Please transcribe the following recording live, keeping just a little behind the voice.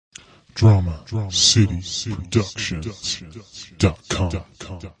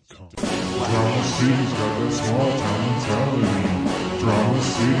DramaCityProductions.com. Drama City's got that small town mentality. Drama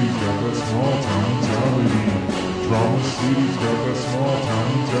City's got that small town mentality. Drama City's got that small town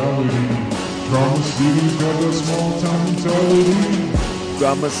mentality. Drama City's got that small town mentality.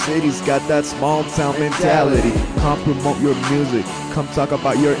 Drama City's got that small town mentality. Come promote your music, come talk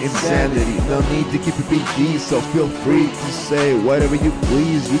about your insanity. No need to keep it PG, so feel free to say whatever you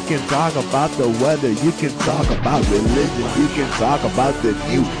please. You can talk about the weather, you can talk about religion, you can talk about the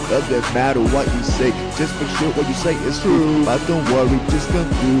news. Doesn't matter what you say, just make sure what you say is true. But don't worry, just come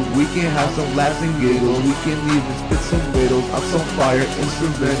through. We can have some laughs and giggles, we can even spit some riddles on some fire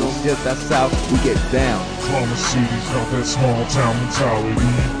instrumentals. Yeah, that's how we get down. Drama City's got that small town mentality.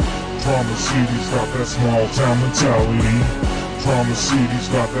 Drama City's got that small town mentality. Drama City's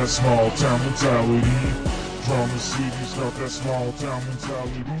got that small town mentality. Drama City's got that small town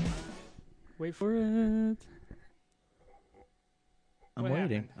mentality. Wait for it. I'm What waiting.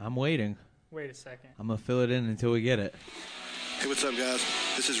 happened? I'm waiting. Wait a second. I'm gonna fill it in until we get it. Hey, what's up, guys?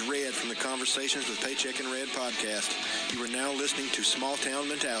 This is Red from the Conversations with Paycheck and Red podcast. You are now listening to Small Town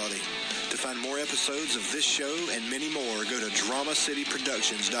Mentality. To find more episodes of this show and many more, go to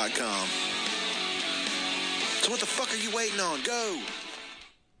DramaCityProductions.com. So what the fuck are you waiting on? Go!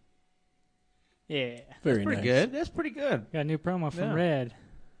 Yeah. Very Pretty nice. good. That's pretty good. Got a new promo from Yeah. Red.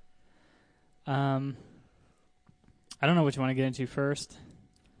 I don't know which one to get into first.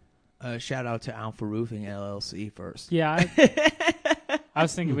 Shout out to Alpha Roofing LLC first. Yeah, I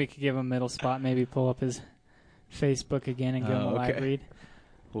was thinking we could give him a middle spot, maybe pull up his Facebook again and give him a live okay. read.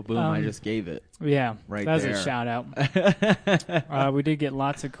 Well, boom! I just gave it. Yeah, Right that's there. a shout out. We did get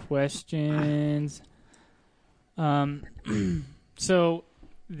lots of questions. So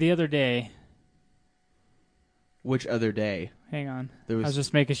the other day, Which other day? hang on, There I was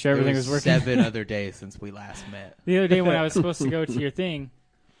just making sure everything was working. 7 other days since we last met. The other day when I was supposed to go to your thing.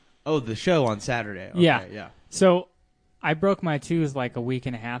 Oh, the show on Saturday. Okay, Yeah. Yeah. So I broke my tooth like a week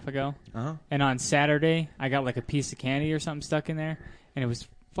and a half ago. Uh-huh. And on Saturday, I got like a piece of candy or something stuck in there, and it was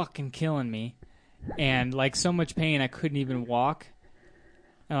fucking killing me. And like so much pain, I couldn't even walk.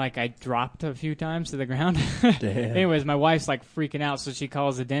 And like I dropped a few times to the ground. Damn. Anyways, my wife's like freaking out, so she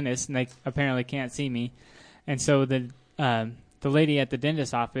calls the dentist, and they apparently can't see me. And so the lady at the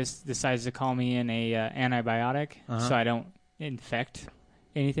dentist office decides to call me in a antibiotic, so I don't infect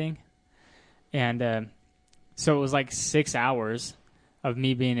anything. And so it was like 6 hours of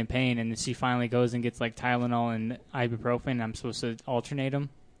me being in pain, and then she finally goes and gets like Tylenol and ibuprofen, and I'm supposed to alternate them,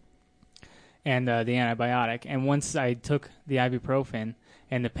 and the antibiotic. And once I took the ibuprofen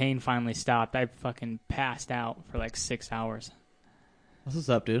and the pain finally stopped, I fucking passed out for like 6 hours. What's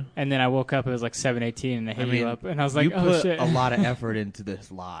up, dude? And then I woke up, it was like 7:18, and they hit you up, and I was like, you oh put shit. a lot of effort into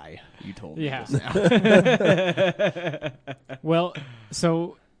this lie you told me Yeah. just now. Well,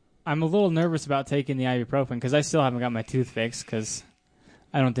 so I'm a little nervous about taking the ibuprofen because I still haven't got my tooth fixed because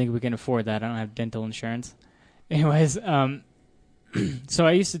I don't think we can afford that. I don't have dental insurance. Anyways, so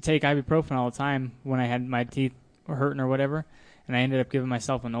I used to take ibuprofen all the time when I had my teeth hurting or whatever, and I ended up giving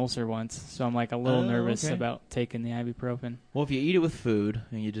myself an ulcer once. So I'm like a little nervous okay. about taking the ibuprofen. Well, if you eat it with food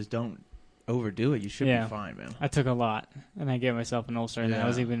and you just don't overdo it, you should Yeah. be fine, man. I took a lot, and I gave myself an ulcer, and I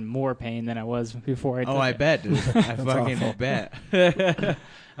was Yeah. even more pain than I was before I took Oh, I it. bet, dude. I fucking awful. bet.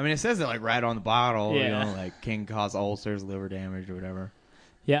 I mean, it says it like right on the bottle, you Yeah. know, like can cause ulcers, liver damage, or whatever.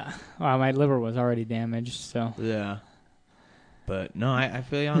 Yeah. Well, my liver was already damaged, so. Yeah. But no, I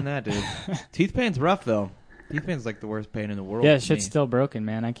feel you on that, dude. Teeth pain's rough though. Teeth pain's like the worst pain in the world. Yeah, for shit's me. still broken,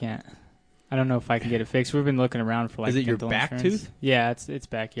 man. I can't. I don't know if I can get it fixed. We've been looking around for like. Is it your dental back insurance. tooth? Yeah, it's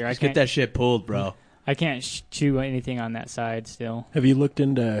back here. Just I can't get that shit pulled, bro. I can't chew anything on that side still. Have you looked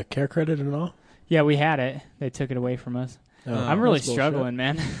into Care Credit at all? Yeah, we had it. They took it away from us. I'm really that's bullshit. struggling,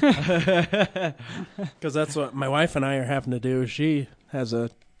 man. Because that's what my wife and I are having to do. She has a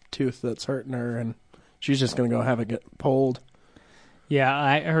tooth that's hurting her, and she's just going to go have it get pulled. Yeah,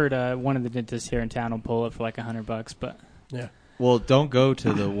 I heard one of the dentists here in town will pull it for like $100, but Yeah. Well, don't go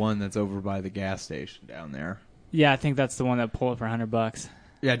to the one that's over by the gas station down there. yeah, I think that's the one that pulled it for $100.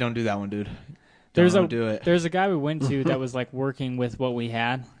 Yeah, don't do that one, dude. There's Don't do it. There's a guy we went to that was like working with what we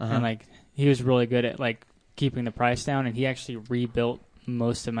had, Uh-huh. and like he was really good at like keeping the price down, and he actually rebuilt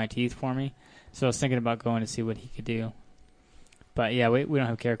most of my teeth for me. So I was thinking about going to see what he could do. But yeah, we don't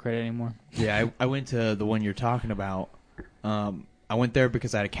have Care Credit anymore. Yeah, I went to the one you're talking about. I went there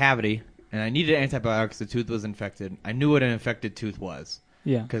because I had a cavity, and I needed antibiotics. The tooth was infected. I knew what an infected tooth was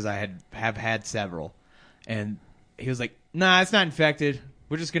Yeah. because I have had several. And he was like, nah, it's not infected.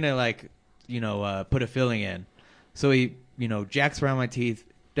 We're just going to, like, put a filling in. So he, jacks around my teeth,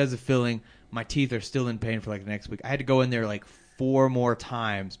 does the filling. My teeth are still in pain for like the next week. I had to go in there like 4 more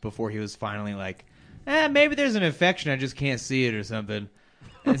times before he was finally like, maybe there's an infection. I just can't see it or something.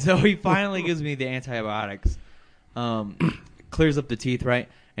 And so he finally gives me the antibiotics. Clears up the teeth, right?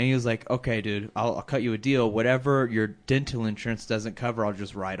 And he was like, okay, dude, I'll cut you a deal. Whatever your dental insurance doesn't cover, I'll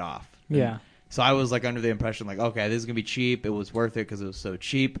just write off. Yeah. So I was like under the impression like, okay, this is going to be cheap. It was worth it because it was so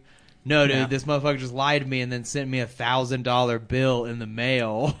cheap. No, dude, this motherfucker just lied to me and then sent me $1,000 bill in the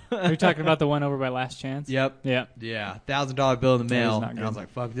mail. Are you talking about the one over by Last Chance? Yep. Yeah. Yeah, $1,000 bill in the mail. not And good. I was like,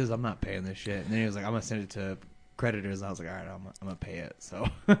 fuck this, I'm not paying this shit. And then he was like, I'm going to send it to creditors. And I was like, all right, I'm going to pay it. So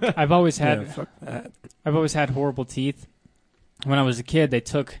I've always had fuck that. I've always had horrible teeth. When I was a kid, they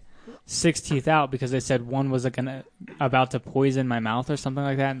took 6 teeth out because they said one was like about to poison my mouth or something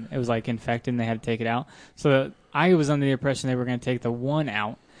like that. It was like infected and they had to take it out. So I was under the impression they were going to take the one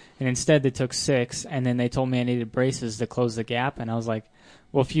out. And instead they took 6, and then they told me I needed braces to close the gap. And I was like,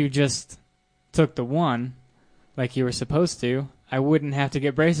 well, if you just took the one like you were supposed to, I wouldn't have to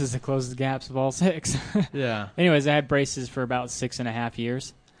get braces to close the gaps of all 6. yeah. Anyways, I had braces for about 6.5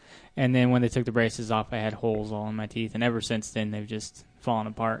 years. And then when they took the braces off, I had holes all in my teeth. And ever since then, they've just fallen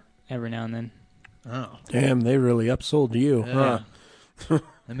apart every now and then. Oh. Damn, they really upsold you, huh?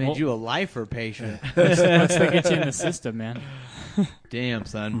 I made you a lifer patient. Once they get you in the system, man. Damn,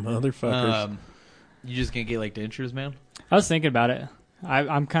 son. Motherfuckers. You just gonna get like dentures, man? I was thinking about it.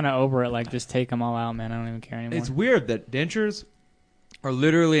 I'm kind of over it. Like, just take them all out, man. I don't even care anymore. It's weird that dentures are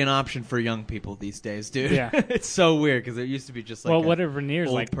literally an option for young people these days, dude. Yeah. It's so weird because it used to be just like what are veneers,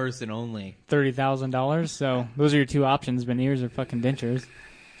 old like person only. $30,000? So those are your 2 options: veneers or fucking dentures.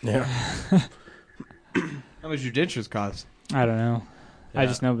 Yeah. How much your dentures cost? I don't know. I Yeah.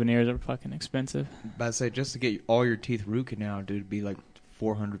 just know veneers are fucking expensive. But I say just to get all your teeth root canal, dude, it'd be like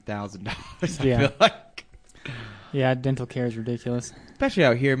 $400,000. I Yeah. feel like, Yeah, dental care is ridiculous. especially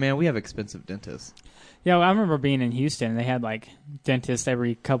out here, man. We have expensive dentists. Yeah, well, I remember being in Houston, and they had like dentists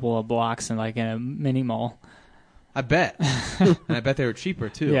every couple of blocks and like in a mini mall. I bet, and I bet they were cheaper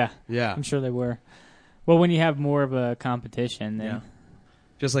too. Yeah. yeah. I'm sure they were. Well, when you have more of a competition, then Yeah.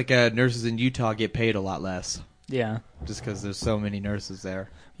 Just like nurses in Utah get paid a lot less, yeah. just because there's so many nurses there.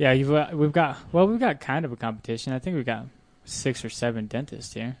 Yeah, we've got kind of a competition. I think we've got 6 or 7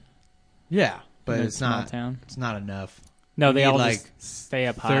 dentists here. Yeah, but in a it's small not. town. It's not enough. No, You they need, all like, just stay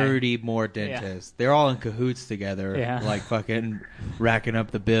up high. 30 more dentists. They're all in cahoots together. Yeah. Like fucking racking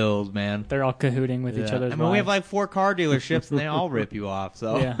up the bills, man. They're all cahooting with each Yeah. other's I mean, we have wives. like 4 car dealerships, and they all rip you off.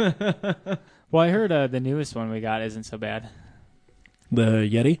 So Yeah. Well, I heard the newest one we got isn't so bad. The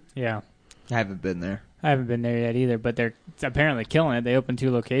Yeti? Yeah. I haven't been there. I haven't been there yet either, but they're apparently killing it. They opened 2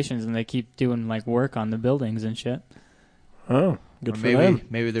 locations, and they keep doing like work on the buildings and shit. Oh, good Or for maybe them.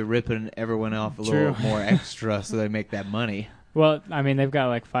 maybe they're ripping everyone off a True. little more extra so they make that money. Well, I mean, they've got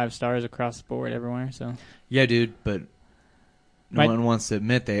like 5 stars across the board everywhere, so. Yeah, dude, but no My- one wants to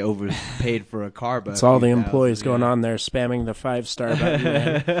admit they overpaid for a car. But It's all the employees going on there spamming the 5-star button.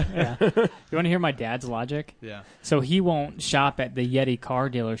 man. Yeah. You want to hear my dad's logic? Yeah. So he won't shop at the Yeti car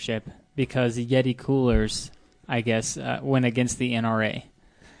dealership because the Yeti coolers, I guess, went against the NRA.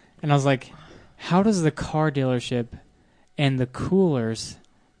 And I was like, how does the car dealership and the coolers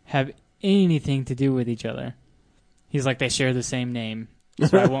have anything to do with each other? He's like, they share the same name,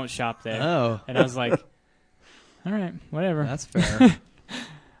 so I won't shop there. Oh, And I was like, all right, whatever. that's fair.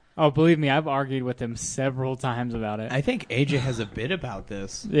 Oh, believe me, I've argued with him several times about it. I think AJ has a bit about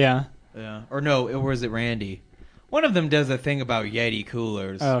this. Yeah. Yeah. Or no, or was it Randy? One of them does a thing about Yeti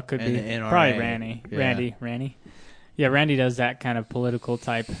coolers. Oh, it could and be. the NRA. Probably Randy. Yeah. Randy. Yeah, Randy does that kind of political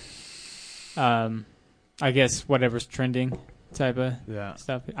type, I guess, whatever's trending type of Yeah.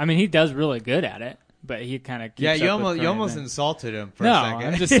 stuff. I mean, he does really good at it, but he kind of keeps Yeah, up you with almost current events. insulted him for No, a second.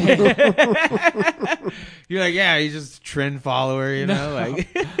 I'm just saying. You're like, yeah, he's just a trend follower, you know? Like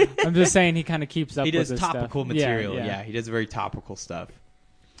I'm just saying he kind of keeps up he with does this topical stuff. material. Yeah, he does very topical stuff.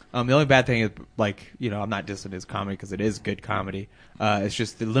 The only bad thing is, like, you know, I'm not dissing his comedy because it is good comedy. It's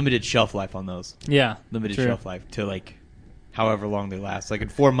just the limited shelf life on those. Yeah, Limited true. shelf life to, like, however long they last. Like, in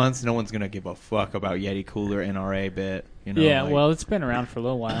 4 months, no one's going to give a fuck about Yeti Cooler NRA bit. You know, Yeah, like- well, it's been around for a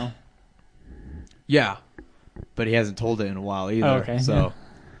little while. Yeah. But he hasn't told it in a while either. Oh, okay, So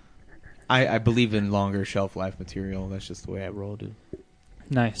I believe in longer shelf life material. That's just the way I roll, dude.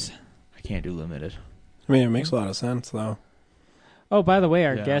 Nice. I can't do limited. I mean, it makes a lot of sense, though. Oh, by the way,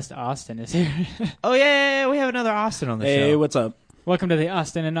 our Yeah. guest Austin is here. Oh, yeah, we have another Austin on the Hey, show. what's up? Welcome to the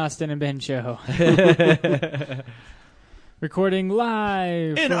Austin and Ben show. Recording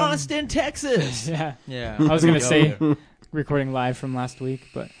live in from- Austin, Texas. Yeah, Yeah. I was gonna Go say there. recording live from last week,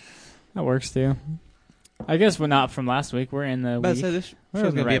 but that works too. I guess we're not from last week. We're in the But I week. said this We're show's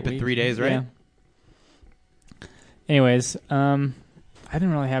in the gonna be right up in week. 3 days, right? Yeah. Anyways, I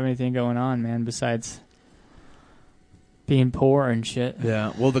didn't really have anything going on, man, besides being poor and shit.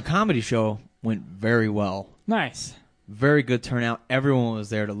 Yeah. Well, the comedy show went very well. Nice. Very good turnout. Everyone was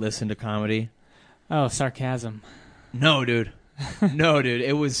there to listen to comedy. Oh, sarcasm. No, dude. No, dude.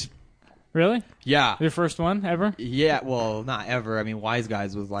 It was. Really? Yeah. Your first one ever? Yeah. Well, not ever. I mean, Wise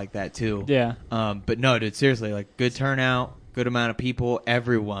Guys was like that too. Yeah. But no, dude. Seriously, like good turnout, good amount of people.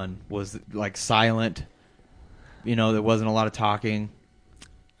 Everyone was like silent. You know, there wasn't a lot of talking.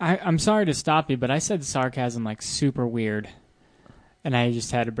 I'm sorry to stop you, but I said sarcasm like super weird, and I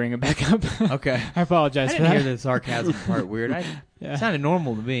just had to bring it back up. Okay. I apologize I for didn't that. hear the sarcasm part weird. Yeah. It sounded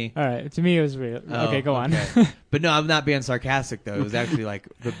normal to me. All right, to me it was weird. Oh, okay, go on. okay. But no, I'm not being sarcastic though. It was actually like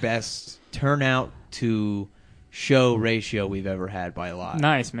the best turnout to show ratio we've ever had by a lot.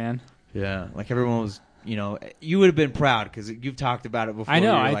 Nice, man. Yeah, like everyone was. You know, you would have been proud because you've talked about it before. I know,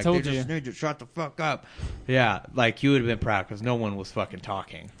 You were I like, told they just you. need to shut the fuck up. Yeah, like you would have been proud because no one was fucking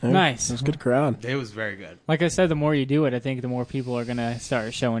talking. Nice. It was a good crowd. It was very good. Like I said, the more you do it, I think the more people are gonna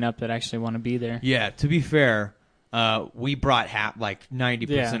start showing up that actually want to be there. Yeah, to be fair, we brought like 90%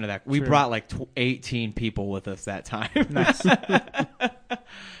 Yeah, of that. We true. brought like 18 people with us that time. Nice.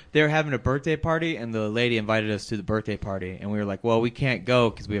 They were having a birthday party, and the lady invited us to the birthday party, and we were like, "Well, we can't go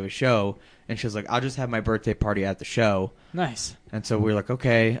because we have a show." And she was like, "I'll just have my birthday party at the show." Nice. And so we were like,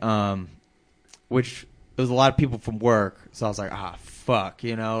 "Okay," which there was a lot of people from work, so I was like, fuck,"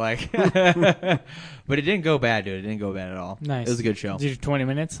 you know, like. But it didn't go bad, dude. It didn't go bad at all. Nice. It was a good show. Did you do 20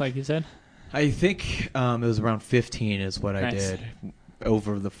 minutes, like you said? I think it was around 15 is what I Nice. did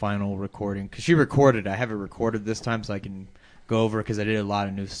over the final recording. Because she recorded. I have it recorded this time so I can go over because I did a lot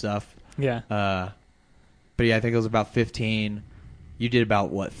of new stuff. Yeah. But yeah, I think it was about 15. You did about,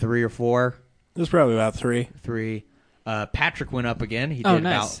 what, 3 or 4? It was probably about 3. 3. Patrick went up again. He Oh, did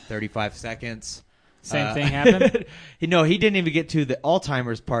nice. about 35 seconds. Same thing happened? No, he didn't even get to the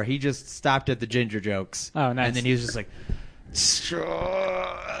Alzheimer's part. He just stopped at the ginger jokes. Oh, nice. And then he was just like,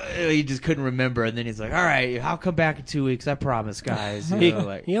 he just couldn't remember. And then he's like, "All right, I'll come back in 2 weeks. I promise, guys." You He, know,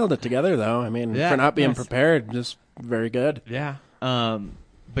 like, he held it together, though. I mean, Yeah, for not being nice. prepared, just very good. yeah.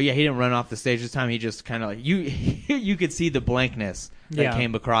 But yeah, he didn't run off the stage this time. He just kind of like you could see the blankness that Yeah.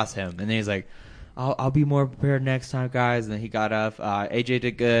 came across him. And then he's like, I'll be more prepared next time, guys. And then he got up. AJ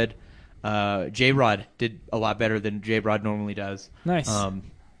did good. J-Rod did a lot better than J-Rod normally does. Nice.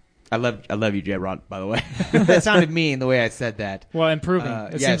 I love you, J-Rod, by the way. That sounded mean the way I said that. Well, improving.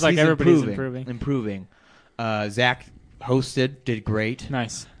 It Yes, seems like he's everybody's improving. improving. Zach hosted, did great.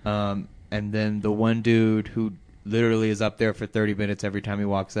 Nice. And then the one dude who literally is up there for 30 minutes every time he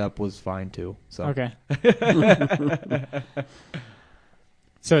walks up was fine too. So Okay.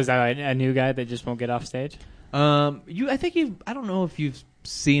 So is that like a new guy that just won't get off stage? I don't know if you've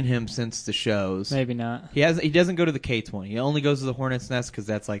seen him since the shows. Maybe not. He doesn't go to the Kate's one. He only goes to the Hornet's Nest because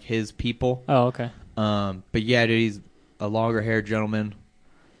that's like his people. Oh, okay. But yeah, dude, he's a longer haired gentleman.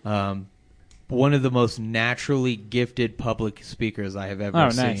 One of the most naturally gifted public speakers I have ever Oh,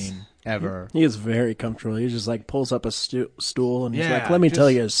 nice. seen. Ever. He is very comfortable. He just like pulls up a stool and he's Yeah, like, "Let me just-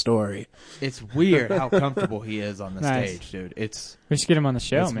 tell you a story." It's weird how comfortable he is on the Nice. stage, dude. It's We should get him on the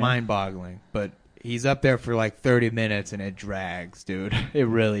show, man. mind-boggling. But he's up there for like 30 minutes and it drags, dude. It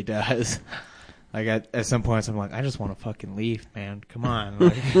really does. Like at some points, I'm like, I just want to fucking leave, man. Come on.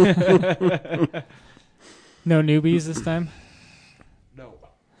 Like, No newbies this time? no.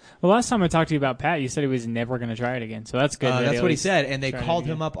 Well, last time I talked to you about Pat, you said he was never going to try it again. So that's good. that That's at what he least said, and they tried it called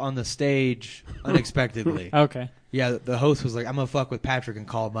again. him up on the stage unexpectedly. Okay. Yeah, the host was like, "I'm gonna fuck with Patrick and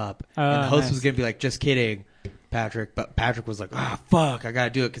call him up," and the Oh, host nice. was gonna be like, "Just kidding, Patrick," but Patrick was like, fuck, I gotta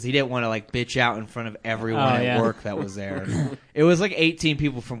do it," because he didn't want to like bitch out in front of everyone Oh, at yeah. work that was there. It was like 18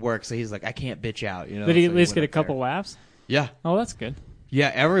 people from work, so he's like, "I can't bitch out," you know. Did he so at least went get a up there. couple laughs? Yeah, Oh, that's good. yeah,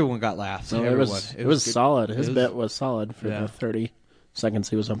 everyone got laughs. So everyone. it was good. solid. His It was- bit was solid for Yeah. the 30 seconds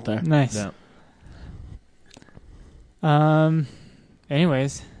he was up there. Nice. Yeah.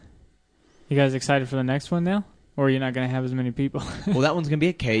 Anyways, you guys excited for the next one now? Or you're not going to have as many people? Well, that one's gonna be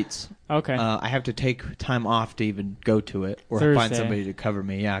at Kate's. Okay. I have to take time off to even go to it, or Thursday. find somebody to cover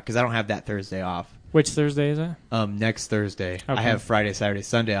me. Yeah, because I don't have that Thursday off. Which Thursday is it? Next Thursday. Okay. I have Friday, Saturday,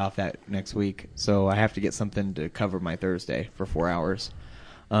 Sunday off that next week, so I have to get something to cover my Thursday for 4 hours.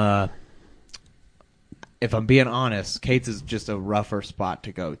 If I'm being honest, Kate's is just a rougher spot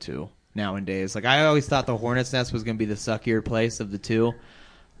to go to nowadays. Like, I always thought the Hornet's Nest was going to be the suckier place of the two,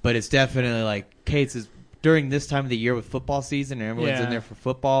 but it's definitely like Kate's is during this time of the year with football season, and everyone's Yeah. in there for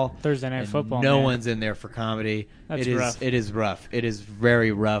football. Thursday night and football. No man. one's in there for comedy. That's It is. rough. It is rough. It is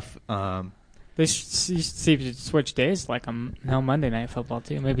very rough. The They should see if you switch days, like no Monday Night Football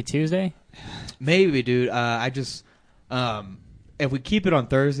too. Maybe Tuesday. Maybe, dude. If we keep it on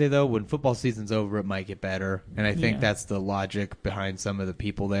Thursday, though, when football season's over, it might get better. And I think that's the logic behind some of the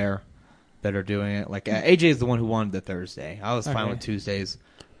people there that are doing it. Like, AJ is the one who wanted the Thursday. I was fine with Tuesdays,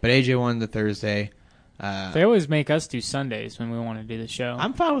 but AJ wanted the Thursday. They always make us do Sundays when we want to do the show.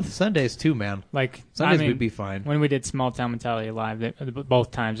 I'm fine with Sundays, too, man. Like Sundays would be fine. When we did Small Town Mentality Live,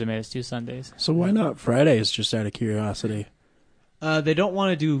 both times they made us do Sundays. So why not Fridays, just out of curiosity? They don't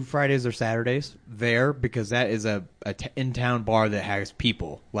want to do Fridays or Saturdays there because that is a in-town bar that has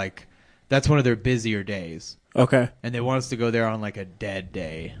people. Like, that's one of their busier days. Okay. And they want us to go there on, like, a dead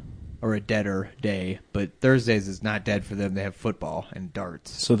day or a deader day. But Thursdays is not dead for them. They have football and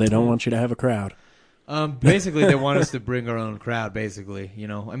darts. So they don't want you to have a crowd. Basically, they want us to bring our own crowd, basically. You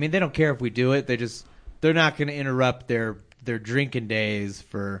know, I mean, they don't care if we do it. They're not going to interrupt their drinking days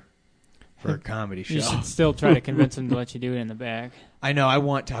for a comedy show. You should still try to convince them to let you do it in the back. I know. I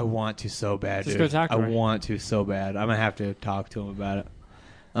want to so bad, Just dude. go talk to her. I want to so bad. I'm going to have to talk to him about it.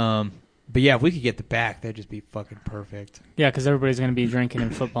 But yeah, if we could get the back, that'd just be fucking perfect. Yeah, because everybody's going to be drinking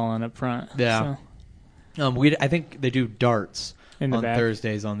and footballing up front. Yeah. So, I think they do darts in the on back.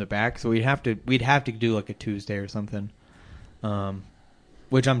 Thursdays on the back, so we'd have to do like a Tuesday or something,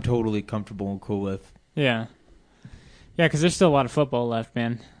 which I'm totally comfortable and cool with. Yeah. Yeah, because there's still a lot of football left,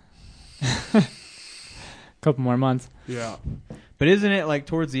 man. Couple more months. Yeah. But isn't it like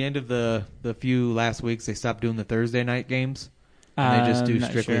towards the end of the few last weeks they stopped doing the Thursday night games? And they just do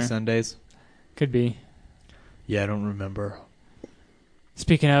Not strictly sure. Sundays? Could be. Yeah, I don't remember.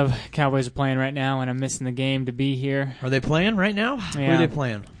 Speaking of, Cowboys are playing right now, and I'm missing the game to be here. Are they playing right now? Who Yeah. are they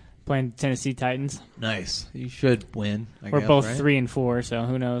playing? Playing Tennessee Titans. Nice. You should win, We're guess, both right? 3-4, so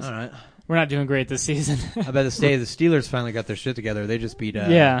who knows? All right. We're not doing great this season. I bet the Steelers finally got their shit together. They just beat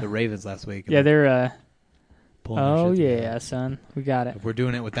Yeah. the Ravens last week. Yeah, they're... Pulling their Oh, shit yeah, together. son. We got it. We're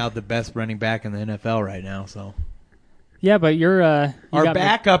doing it without the best running back in the NFL right now, so... Yeah, but you're... Our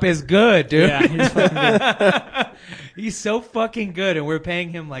backup is good, dude. Yeah, he's fucking good. He's so fucking good, and we're paying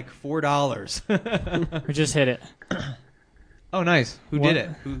him like $4. We just hit it. Oh, nice. Who What? did it?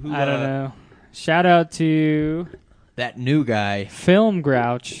 Who, I don't know. Shout out to That new guy. Film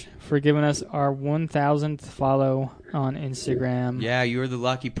Grouch for giving us our 1,000th follow on Instagram. Yeah, you were the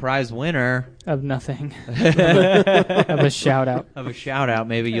lucky prize winner Of nothing. Of a shout out. of a shout-out.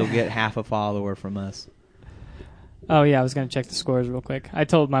 Maybe you'll get half a follower from us. Oh, yeah, I was going to check the scores real quick. I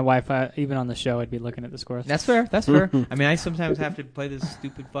told my wife, even on the show, I'd be looking at the scores. That's fair. That's fair. I mean, I sometimes have to play this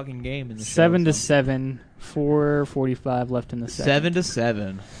stupid fucking game in the show. 7-7, 4:45 left in the second.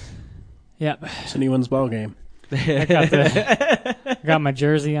 7-7. Yep. It's anyone's ball game. I got my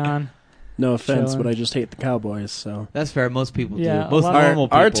jersey on. No offense, Chilling. but I just hate the Cowboys. So That's fair. Most people Yeah, do. Most a lot- normal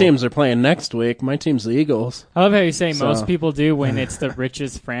people. our teams are playing next week. My team's the Eagles. I love how you say So- most people do when it's the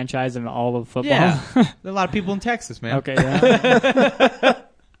richest franchise in all of football. Yeah. There are a lot of people in Texas, man. Okay, yeah.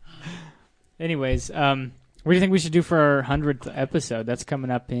 Anyways, what do you think we should do for our 100th episode? That's coming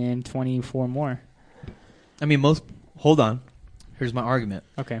up in 24 more. I mean, hold on. Here's my argument.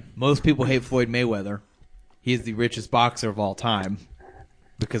 Okay. Most people hate Floyd Mayweather. He's the richest boxer of all time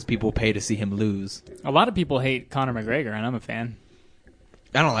because people pay to see him lose. A lot of people hate Conor McGregor, and I'm a fan.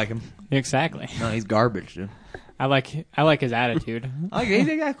 I don't like him. Exactly. No, he's garbage, dude. I like his attitude. He's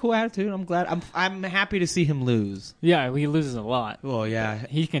got a cool attitude. I'm glad. I'm happy to see him lose. Yeah, he loses a lot. Well, yeah,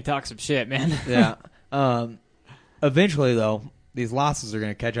 He can talk some shit, man. yeah. Eventually, though, these losses are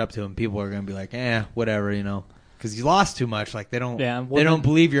going to catch up to him. People are going to be like, whatever, you know, because you lost too much. Like they don't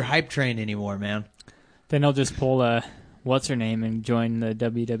believe your hype train anymore, man. Then he'll just pull what's her name and join the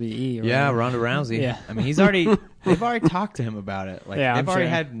WWE. Or Yeah, whatever. Ronda Rousey. Yeah. I mean, they've already talked to him about it. Like Yeah, they've I'm already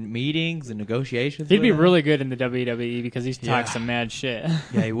sure. had meetings and negotiations. He'd with be him. really good in the WWE because he Yeah. talks some mad shit.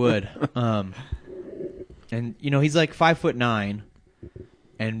 Yeah, he would. And you know, he's like 5'9",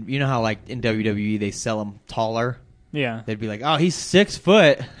 and you know how like in WWE they sell him taller. Yeah. They'd be like, "Oh, he's 6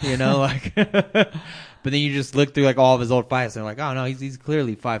 foot," you know, like. But then you just look through like all of his old fights, and they're like, "Oh no, he's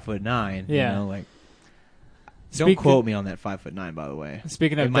clearly 5'9". Yeah. You know, like. Don't Speak- quote me on that 5'9", by the way.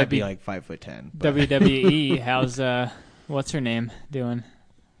 Speaking of It might be like 5'10". but WWE, how's what's her name doing?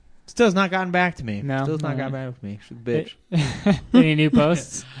 Still's not gotten back to me. No? Still's not Alright. gotten back with me. She's a bitch. Any new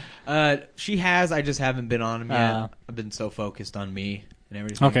posts? She has. I just haven't been on them yet. Oh. I've been so focused on me and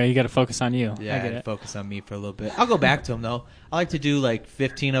everything. Okay, you got to focus on you. Yeah, I I get had to it. focus on me for a little bit. I'll go back to them though. I like to do like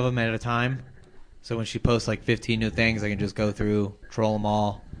 15 of them at a time. So when she posts like 15 new things, I can just go through, troll them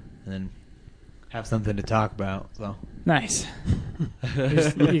all, and then have something to talk about. So Nice.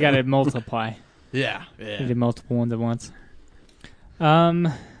 You got to multiply. yeah, You did multiple ones at once.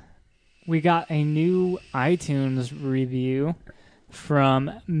 we got a new iTunes review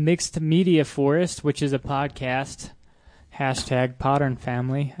from Mixed Media Forest, which is a podcast. Hashtag Podern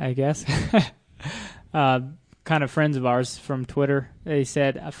Family, I guess. Kind of friends of ours from Twitter. They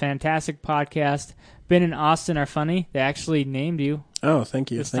said, a fantastic podcast. Ben and Austin are funny. They actually named you. Oh,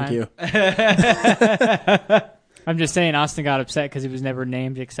 thank you. This Thank time. you. I'm just saying Austin got upset because he was never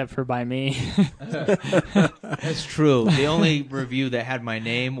named except for by me. That's true. The only review that had my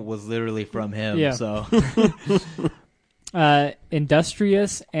name was literally from him. Yeah. So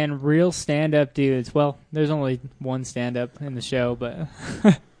Industrious and real stand-up dudes. Well, there's only one stand-up in the show, but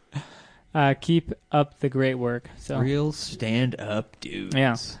keep up the great work. So real stand-up dudes.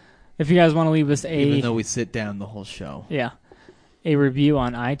 Yeah. If you guys want to leave us Even though we sit down the whole show. Yeah. A review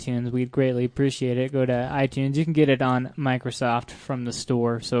on iTunes, we'd greatly appreciate it. Go to iTunes. You can get it on Microsoft from the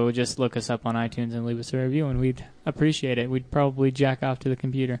store, so just look us up on iTunes and leave us a review, and we'd appreciate it. We'd probably jack off to the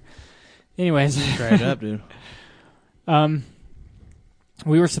computer. Anyways. Try it up, dude.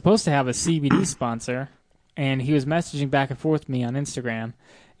 We were supposed to have a CBD sponsor, and he was messaging back and forth with me on Instagram,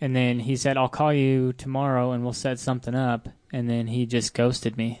 and then he said, I'll call you tomorrow, and we'll set something up, and then he just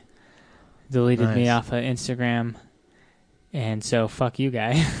ghosted me. Deleted me off of Instagram. And so, fuck you,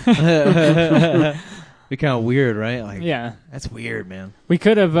 guy. Be kind of weird, right? Like, yeah. That's weird, man. We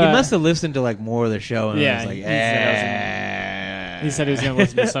could have... he must have listened to, like, more of the show, and yeah, was like, he said he was going to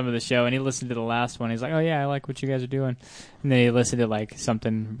listen to some of the show, and he listened to the last one. He's like, oh, yeah, I like what you guys are doing. And then he listened to, like,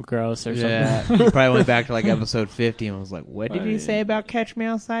 something gross or something. He probably went back to, like, episode 50 and was like, what did he say about Catch Me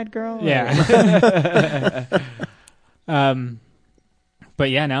Outside, girl? Yeah. But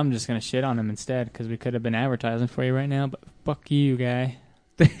yeah, now I'm just going to shit on him instead because we could have been advertising for you right now, but fuck you, guy.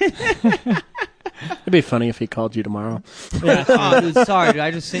 It'd be funny if he called you tomorrow. Yeah. Oh, dude, sorry, dude. I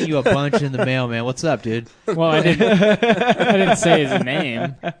just sent you a bunch in the mail, man. What's up, dude? Well, I didn't say his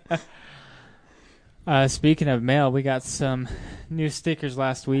name. Speaking of mail, we got some new stickers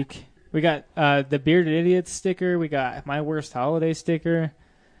last week. We got the Bearded Idiots sticker. We got My Worst Holiday sticker.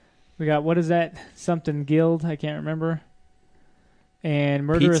 We got, what is that? Something Guild. I can't remember. And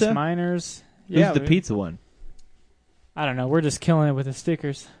Murderous Pizza? Miners. Who's the pizza one? I don't know. We're just killing it with the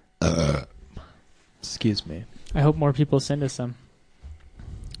stickers. Excuse me. I hope more people send us some.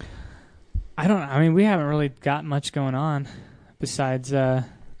 I don't know. I mean, we haven't really got much going on besides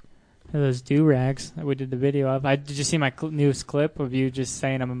those do-rags that we did the video of. Did you see my newest clip of you just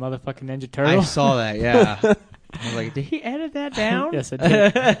saying I'm a motherfucking Ninja Turtle? I saw that, yeah. I was like, did he edit that down? Yes, I did.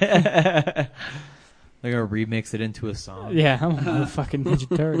 They're going to remix it into a song. Yeah, I'm a motherfucking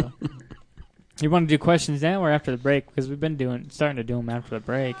Ninja Turtle. You want to do questions now or after the break? Because we've been starting to do them after the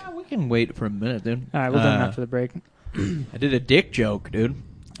break. We can wait for a minute, dude. All right, we'll do them after the break. I did a dick joke, dude.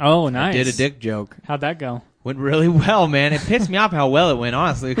 Oh, nice. I did a dick joke. How'd that go? Went really well, man. It pissed me off how well it went,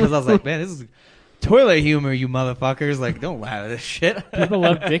 honestly, because I was like, man, this is toilet humor, you motherfuckers. Like, don't laugh at this shit. People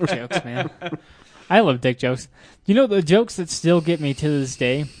love dick jokes, man. I love dick jokes. You know, the jokes that still get me to this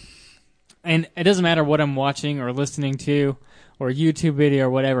day, and it doesn't matter what I'm watching or listening to or a YouTube video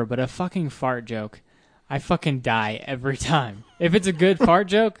or whatever, but a fucking fart joke, I fucking die every time. If it's a good fart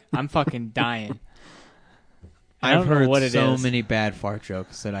joke, I'm fucking dying. I don't know what it is. I've heard so many bad fart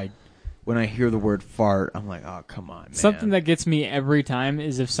jokes that when I hear the word fart, I'm like, oh, come on, man. Something that gets me every time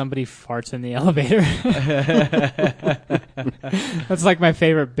is if somebody farts in the elevator. That's like my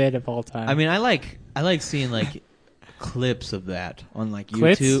favorite bit of all time. I mean, I like seeing like clips of that on like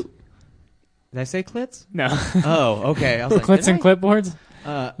Clits? YouTube. Did I say clits? No. Oh, okay. I was like, Clits and clipboards?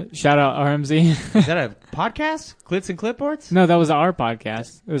 clipboards? Shout out RMZ. Is that a podcast? Clits and clipboards? No, that was our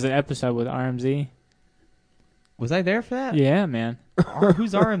podcast. It was an episode with RMZ. Was I there for that? Yeah, man.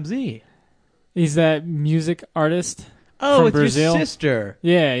 Who's RMZ? He's that music artist. Oh, from it's Brazil. your sister.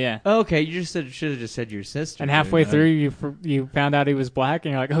 Yeah, yeah. Okay, you just should have just said your sister. And halfway dude. through, you found out he was black,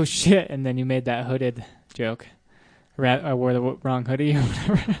 and you're like, oh shit! And then you made that hooded joke. I wore the wrong hoodie or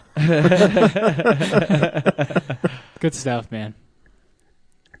whatever. Good stuff, man.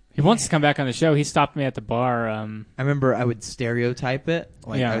 He wants to come back on the show. He stopped me at the bar. I remember I would stereotype it.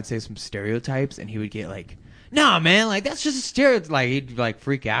 Like Yeah. I would say some stereotypes, and he would get like, "Nah, man, like that's just a stereotype." Like he'd like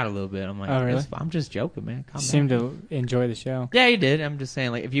freak out a little bit. I'm like, Oh, really? I'm just joking, man. Calm You down. seemed to enjoy the show. Yeah, he did. I'm just saying,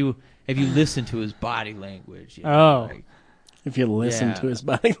 like if you listen to his body language. You know, Oh. like, If you listen Yeah. to his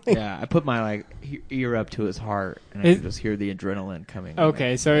body. yeah. I put my like ear up to his heart, and I could just hear the adrenaline coming.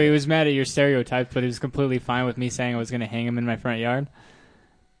 Okay, so he was mad at your stereotypes, but he was completely fine with me saying I was going to hang him in my front yard.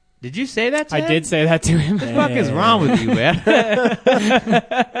 Did you say that to I him? did say that to him. What the fuck is wrong with you, man?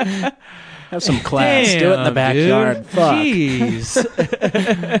 Have some class. Do it in the Damn, backyard. dude. Fuck.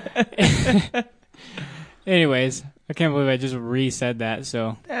 Jeez. Anyways, I can't believe I just re-said that.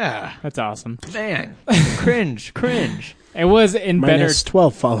 So Yeah, that's awesome. man, cringe. It was in better. Minus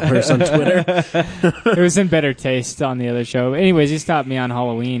 12 followers on Twitter. It was in better taste on the other show. Anyways, he stopped me on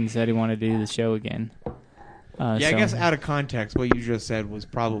Halloween. Said he wanted to do the show again. Yeah, so- I guess out of context, what you just said was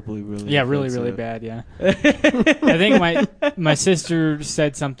probably really Yeah, really, offensive. really bad. Yeah. I think my sister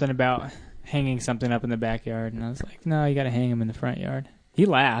said something about hanging something up in the backyard, and I was like, "No, you got to hang him in the front yard." He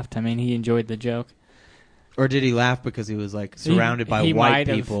laughed. I mean, he enjoyed the joke. Or did he laugh because he was like surrounded by he white might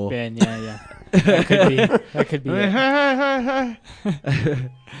have people? Been, yeah. That could be. That could be.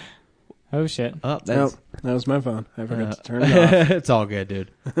 It. Oh shit! Oh, Nope, that's that was my phone. I forgot to turn it off. it's all good,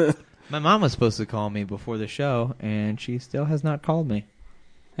 dude. My mom was supposed to call me before the show, and she still has not called me.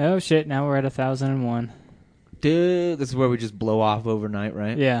 Oh shit! Now we're at 1,001. Dude, this is where we just blow off overnight,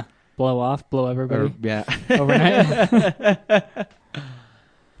 right? Yeah. Blow off. Blow everybody. Or, yeah. Overnight.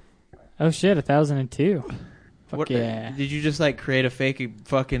 Oh shit! 1,002. Fuck What, yeah. Did you just like create a fake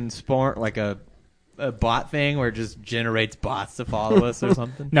fucking spawn, like a bot thing where it just generates bots to follow us or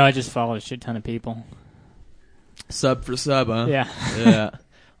something? No, I just followed a shit ton of people. Sub for sub, huh? Yeah. Yeah.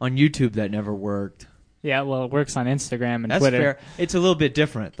 On YouTube, that never worked. Yeah, well, it works on Instagram and That's Twitter. fair. It's a little bit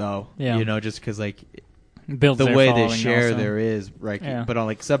different though. Yeah. You know, just because like Builds the their way they following share also. there is right. Yeah. But on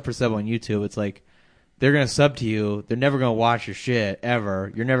like sub for sub on YouTube, it's like they're gonna sub to you. They're never gonna watch your shit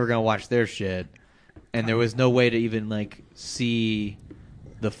ever. You're never gonna watch their shit. And there was no way to even like see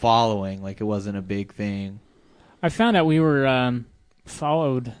the following. Like it wasn't a big thing. I found out we were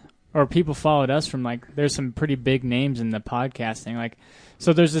followed, or people followed us from like. There's some pretty big names in the podcasting. Like,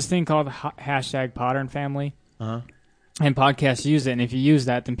 so there's this thing called hashtag Podern Family, Uh-huh. and podcasts use it. And if you use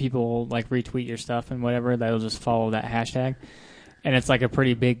that, then people will like retweet your stuff and whatever. They'll just follow that hashtag, and it's like a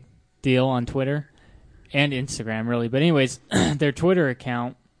pretty big deal on Twitter and Instagram, really. But anyways, their Twitter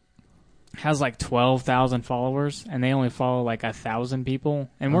account has like 12,000 followers, and they only follow like 1,000 people,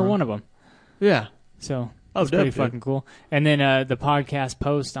 and we're one of them. Yeah. So Oh, it's pretty dope, dude. fucking cool. And then the podcast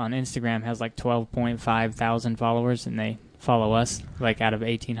post on Instagram has like 12.5 thousand followers, and they follow us like out of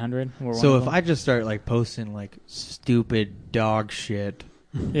 1,800. We're So one if of I just start like posting like stupid dog shit,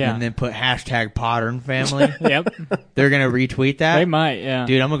 them. Yeah, and then put hashtag Podern Family, yep, they're gonna retweet that. they might. Yeah,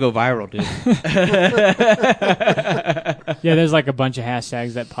 Dude, I'm gonna go viral, dude. yeah. There's like a bunch of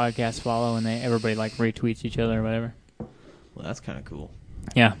hashtags that podcasts follow, and everybody like retweets each other or whatever. Well, that's kind of cool.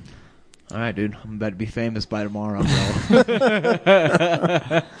 Yeah. All right, dude. I'm about to be famous by tomorrow, bro.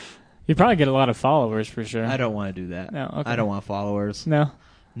 You probably get a lot of followers for sure. I don't want to do that. No, okay. I don't want followers. No.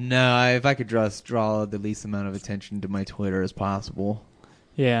 No, if I could just draw the least amount of attention to my Twitter as possible.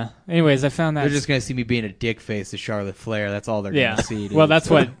 Yeah. Anyways, I found that. They're just gonna see me being a dick face to Charlotte Flair. That's all they're yeah. gonna see. Dude. Well, that's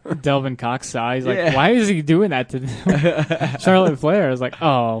what Delvin Cox saw. He's like, Yeah. why is he doing that to Charlotte Flair? I was like,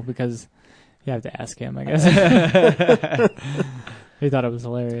 oh, because you have to ask him, I guess. He thought it was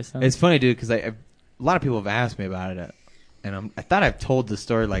hilarious. Though. It's funny, dude, because a lot of people have asked me about it, and I thought I've told the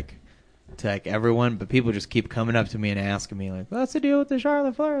story like to like everyone, but people just keep coming up to me and asking me like, "What's the deal with the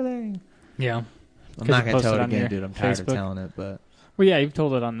Charlotte Flair thing?" Yeah. I'm not you gonna tell posted it on your again, dude. I'm tired of Facebook. telling it, but Well, yeah, you've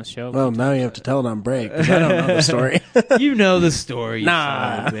told it on the show. Well, now you have to tell it on break, 'cause I don't know the story. you know the story, you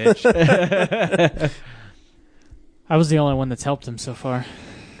Nah. son of a bitch. I was the only one that's helped him so far.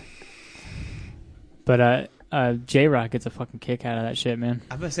 But J-Rock gets a fucking kick out of that shit, man.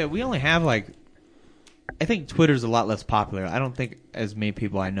 I'm gonna say we only have like, I think Twitter's a lot less popular. I don't think as many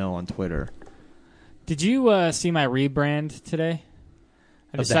people I know on Twitter. Did you see my rebrand today?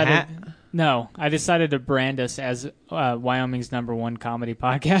 Of the hat? No, I decided to brand us as Wyoming's #1 comedy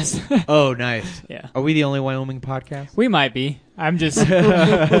podcast. Oh, nice. Yeah. Are we the only Wyoming podcast? We might be. I'm just.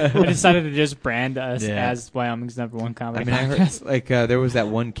 I decided to just brand us Yeah. as Wyoming's #1 comedy I mean, I podcast. heard like there was that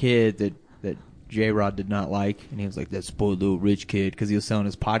one kid that J-Rod did not like, and he was like, that spoiled little rich kid, because he was selling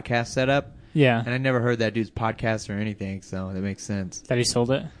his podcast setup. Yeah, And I never heard that dude's podcast or anything, so that makes sense. that he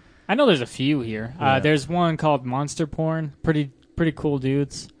sold it. I know there's a few here. Yeah. There's one called Monster Porn. Pretty cool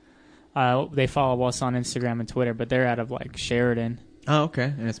dudes. They follow us on Instagram and Twitter, but they're out of like Sheridan. Oh, okay.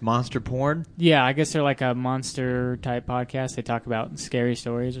 And it's monster porn? Yeah, I guess they're like a monster type podcast. They talk about scary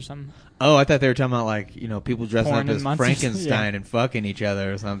stories or something. Oh, I thought they were talking about like, people dressing Porn up and as monsters? Frankenstein Yeah. and fucking each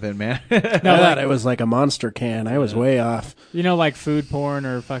other or something, man. I No, thought like, it was like a monster can. I was way off. you know, like food porn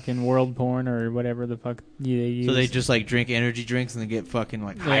or fucking world porn or whatever the fuck they use. So they just like drink energy drinks and they get fucking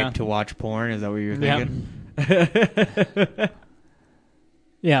like hyped Yeah. to watch porn? Is that what you're Yeah. thinking?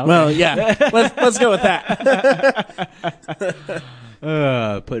 yeah. Okay. Well, yeah. Let's go with that.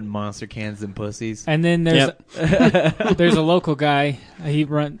 Putting monster cans in pussies. And then there's there's a local guy. He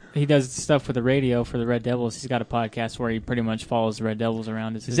does stuff with the radio for the Red Devils. He's got a podcast where he pretty much follows the Red Devils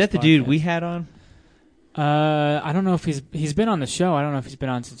around. Is that the dude we had on? I don't know if he's been on the show. I don't know if he's been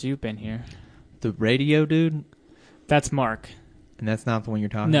on since you've been here. The radio dude? That's Mark. And that's not the one you're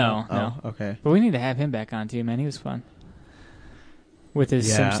talking No, about? no. Oh, okay. But we need to have him back on too, man. He was fun. With his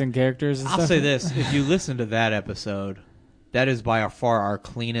Yeah. Simpson characters and I'll stuff. say this. If you listen to that episode, that is by far our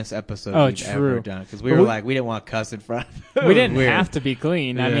cleanest episode Oh, we've true. ever done. Because we But were we- like, we didn't want to cuss in front of We didn't Weird. have to be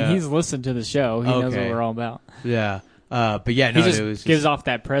clean. I mean, Yeah. he's listened to the show. He knows what Okay. we're all about. Yeah. But yeah, no, He just it was gives off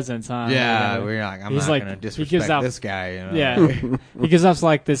that presence, huh? Yeah, Like, we're like, I'm He's not like- going to he gives disrespect off- this guy. You know? Yeah. He gives off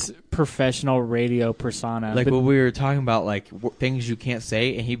like this professional radio persona. Like but- when we were talking about like things you can't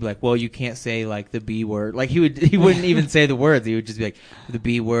say, and he'd be like, "Well, you can't say like the B word." Like he wouldn't even say the words. He would just be like the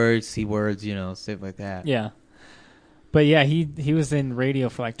B words, C words, you know, stuff like that. yeah. But yeah, he was in radio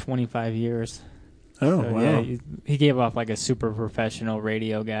for like 25 years. Oh, So, wow. yeah, he gave off like a super professional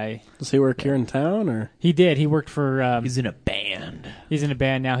radio guy. Does he work here in town, or? He did. He worked for. He's in a band. He's in a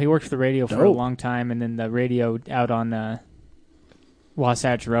band now. He worked for the radio for a Dope. long time, and then the radio out on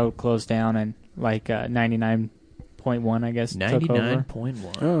Wasatch Road closed down, and like 99.1, I guess, took over.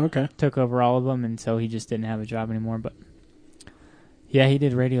 99.1. Oh, okay. Took over all of them, and so he just didn't have a job anymore. But yeah, he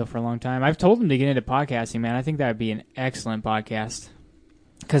did radio for a long time. I've told him to get into podcasting, man. I think that would be an excellent podcast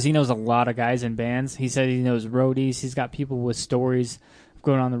because he knows a lot of guys in bands. He said he knows roadies. He's got people with stories of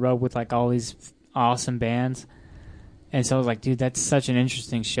going on the road with like all these awesome bands. And so I was like, dude, that's such an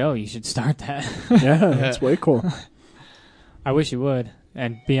interesting show. You should start that. Yeah, that's way cool. I wish you would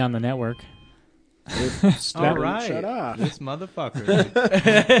and be on the network. All right, Shut up. this motherfucker.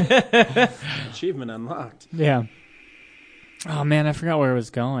 dude. Achievement unlocked. Yeah. Oh man, I forgot where it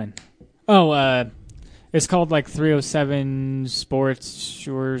was going. Oh, it's called like 307 Sports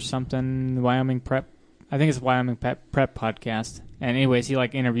or something. Wyoming Prep. I think it's Wyoming Prep podcast. And anyways, he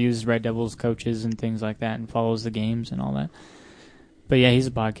like interviews Red Devils coaches and things like that, and follows the games and all that. But yeah, he's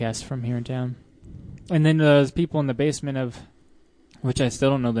a podcast from here in town. And then there's people in the basement of, which I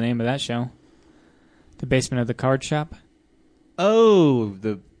still don't know the name of that show. The basement of the card shop. Oh,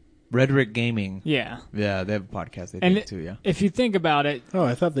 the Rhetoric Gaming. Yeah. Yeah, they have a podcast they And think too. Yeah. If you think about it, Oh,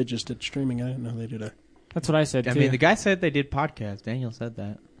 I thought they just did streaming. I didn't know they did a... that's what I said I too. mean, the guy said they did podcasts. Daniel said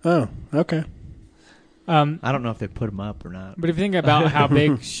that. Oh, okay. I don't know if they put them up or not. But if you think about how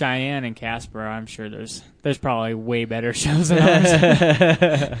big Cheyenne and Casper are, I'm sure there's probably way better shows than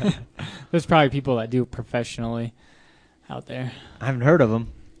ours. There's probably people that do it professionally out there. I haven't heard of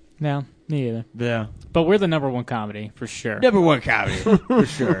them. No, me either. Yeah. But we're the number one comedy for sure. Number one comedy for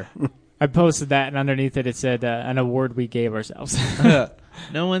sure. I posted that, and underneath it said an award we gave ourselves.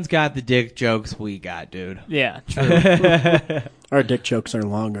 No one's got the dick jokes we got, dude. Yeah, true. Our dick jokes are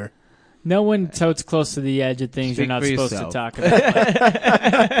longer. No one totes close to the edge of things Speak you're not for supposed yourself. to talk about.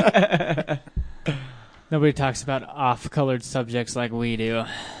 Nobody talks about off-colored subjects like we do.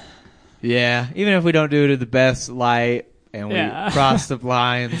 Yeah, even if we don't do it in the best light and we Yeah. cross the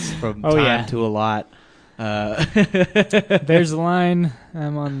lines from Oh, time yeah. to a lot. There's a line.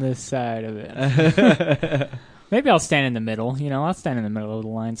 I'm on this side of it. Maybe I'll stand in the middle. I'll stand in the middle of the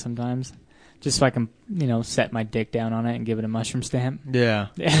line sometimes. Just so I can, set my dick down on it and give it a mushroom stamp. Yeah.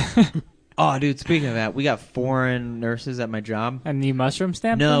 Yeah. Oh, dude, speaking of that, we got foreign nurses at my job. And you mushroom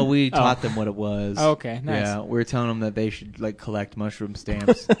stamp No, them? we Oh. taught them what it was. Oh, okay, nice. Yeah, we were telling them that they should collect mushroom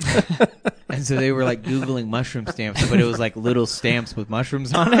stamps, and so they were googling mushroom stamps, but it was little stamps with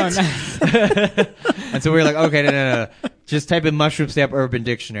mushrooms on it. Oh, nice. And so we were like, okay, no, just type in mushroom stamp Urban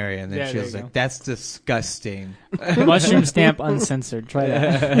Dictionary, and then Yeah, she there was you like, go. that's disgusting. Mushroom stamp uncensored. Try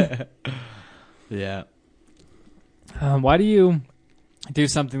that. Yeah. Why do you do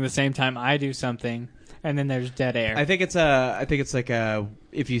something the same time I do something, and then there's dead air? I think it's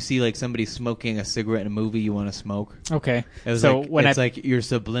if you see somebody smoking a cigarette in a movie, you want to smoke. Okay. It was So when it's you're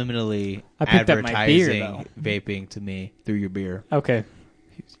subliminally I picked up my beer, advertising vaping to me through your beer. Okay.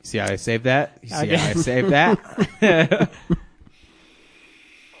 See how I saved that? You see Okay. how I saved that?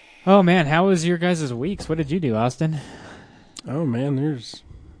 Oh man, how was your guys' weeks? What did you do, Austin? Oh, man, there's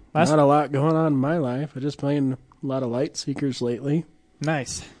Last- not a lot going on in my life. I'm just playing a lot of Light Seekers lately.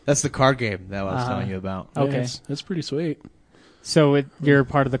 Nice. That's the card game that I was Uh-huh. telling you about. Okay. Yeah, it's pretty sweet. So you're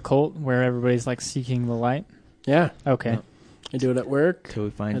part of the cult where everybody's seeking the light? Yeah. Okay. Yep. I do it at work. Till we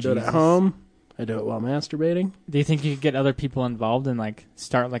find I do it Jesus. at home. I do it while masturbating. Do you think you could get other people involved and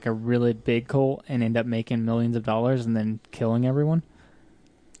start a really big cult and end up making millions of dollars and then killing everyone?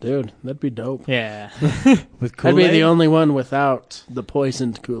 Dude, that'd be dope. Yeah. With I'd Kool-Aid? be the only one without the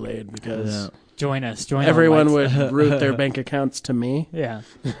poisoned Kool-Aid because Yeah. Join us. Join everyone the lights. would route their bank accounts to me. Yeah.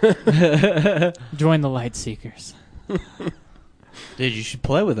 Join the light seekers. Dude, you should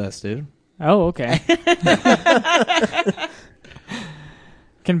play with us, dude. Oh, okay.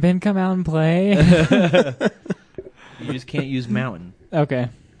 Can Ben come out and play? You just can't use Mountain. Okay.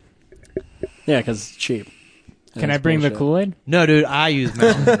 Yeah, because it's cheap. Can I bring the Kool-Aid? No, dude, I use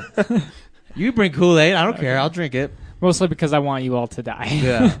Mountain. You bring Kool-Aid. I don't care. I'll drink it. Mostly because I want you all to die.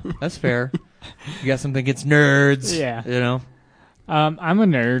 Yeah, that's fair. You got something against nerds. Yeah. You know? I'm a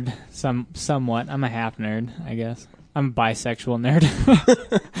nerd, somewhat. I'm a half nerd, I guess. I'm a bisexual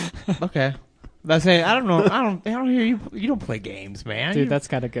nerd. Okay. That's saying I don't know. I don't hear you. You don't play games, man. Dude, that's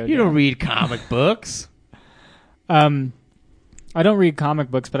got to go You down. don't read comic books. I don't read comic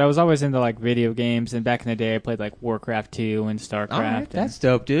books, but I was always into like video games, and back in the day I played like Warcraft 2 and StarCraft. All right, that's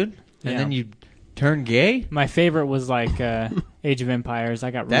dope, dude. And Yeah. then you turn gay. My favorite was like Age of Empires. I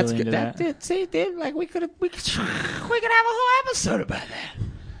got really That's into good. that. Dude, see, dude, like we could have a whole episode about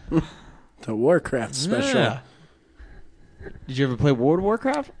that. The Warcraft special. Yeah. Did you ever play World of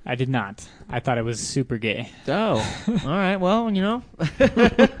Warcraft? I did not. I thought it was super gay. Oh, all right. Well, you know,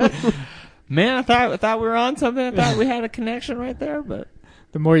 man, I thought we were on something. I thought we had a connection right there, but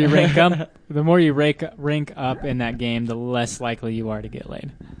The more you rank up, rank up in that game, the less likely you are to get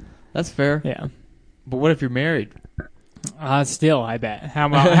laid. that's fair. Yeah. But what if you're married? Still, I bet.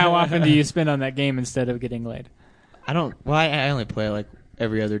 How often do you spend on that game instead of getting laid? I don't. Well, I only play like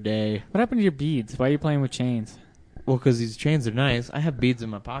every other day. What happened to your beads? Why are you playing with chains? Well, because these chains are nice. I have beads in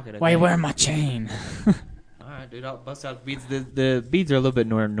my pocket. Why are you wearing my chain? All right, dude. I'll bust out beads. The beads are a little bit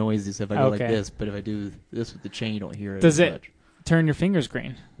more noisy so if I go like Okay. this. But if I do this with the chain, you don't hear it. Does as it much. turn your fingers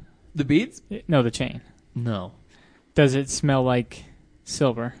green? The beads? No, the chain. No. Does it smell like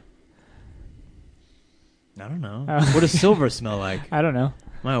silver? I don't know. Oh. What does silver smell like? I don't know.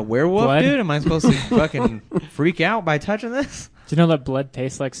 Am I a werewolf, Blood? dude? Am I supposed to fucking freak out by touching this? Do you know that blood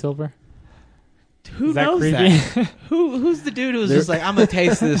tastes like silver? Who Is that knows creepy? that? Who's the dude who's just like, I'm gonna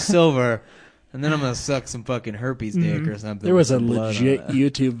taste this silver, and then I'm gonna suck some fucking herpes dick or something. There was a with some blood on legit it.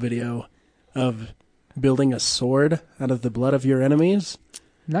 YouTube video of building a sword out of the blood of your enemies.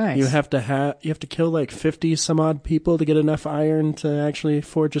 Nice. You have to kill like 50 some odd people to get enough iron to actually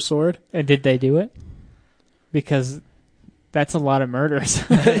forge a sword. And did they do it? Because that's a lot of murders.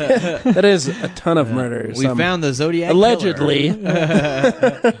 That is a ton of murders. We found the Zodiac allegedly.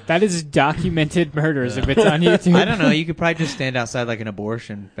 That is documented murders if it's on YouTube. killer. I don't know. You could probably just stand outside like an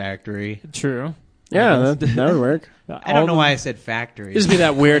abortion factory. True. Yeah, that would work. I don't know why I said factory. Just be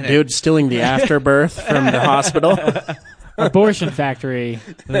that weird dude stealing the afterbirth from the hospital. Abortion factory.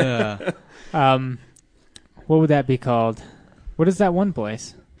 Yeah. What would that be called? What is that one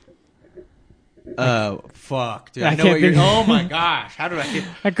place? Fuck, dude. I I know can't what you're. think- Oh my gosh. How did I get?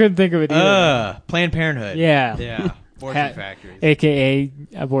 I couldn't think of it either. Planned Parenthood. Yeah. Yeah. Abortion Ha- factories. AKA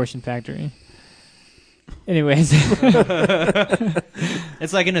abortion factory. Anyways.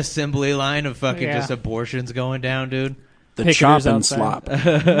 It's like an assembly line of fucking Yeah. just abortions going down, dude. The Pickers chop and outside.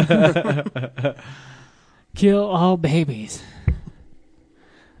 slop. Kill all babies.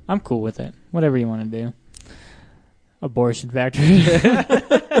 I'm cool with it. Whatever you want to do. Abortion factory.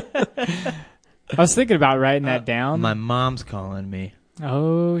 I was thinking about writing that down. My mom's calling me.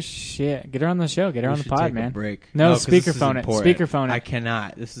 Oh shit! Get her on the show. Get her We on the should pod, take a man. break. No, 'cause this is speakerphone it. important. Speakerphone it. I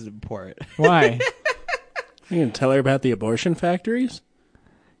cannot. This is important. Why? You can tell her about the abortion factories?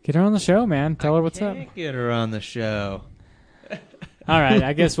 Get her on the show, man. Tell her what's up. Can't get her on the show. All right,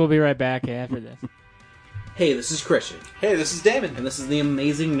 I guess we'll be right back after this. Hey, this is Christian, Hey, this is Damon. and this is the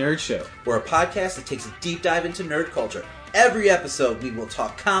Amazing Nerd Show. We're a podcast that takes a deep dive into nerd culture. Every episode, we will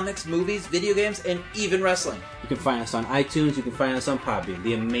talk comics, movies, video games, and even wrestling. You can find us on iTunes, you can find us on Podbean.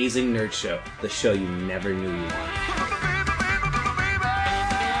 The Amazing Nerd Show, the show you never knew you wanted.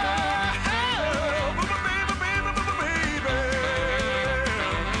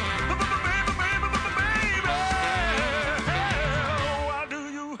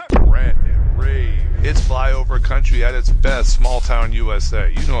 Rant and rave. It's flyover country at its best, small town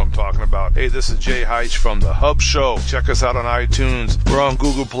USA. You know what I'm talking about. Hey, this is Jay Heitch from The Hub Show. Check us out on iTunes. We're on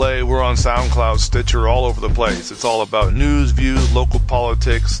Google Play. We're on SoundCloud, Stitcher, all over the place. It's all about news, views, local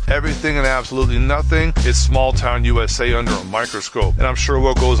politics, everything and absolutely nothing. It's small town USA under a microscope. And I'm sure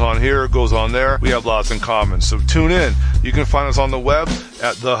what goes on here goes on there. We have lots in common. So tune in. You can find us on the web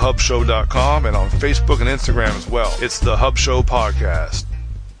at thehubshow.com and on Facebook and Instagram as well. It's The Hub Show Podcast.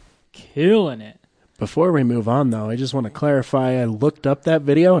 Killing it. Before we move on, though, I just want to clarify I looked up that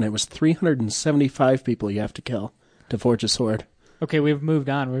video, and it was 375 people you have to kill to forge a sword. Okay, we've moved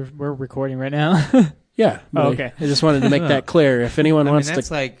on. We're recording right now. Yeah. but okay. I just wanted to make that clear. If anyone I mean, wants that's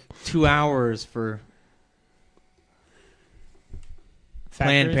to... like 2 hours for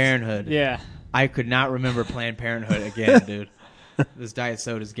Planned Factories? Parenthood. Yeah. I could not remember Planned Parenthood again, dude. This diet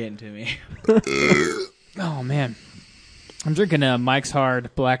soda's getting to me. Oh man. I'm drinking a Mike's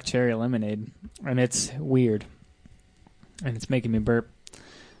Hard Black Cherry Lemonade, and it's weird. And it's making me burp.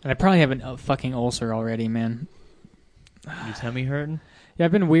 And I probably have a fucking ulcer already, man. Your tummy hurting? Yeah,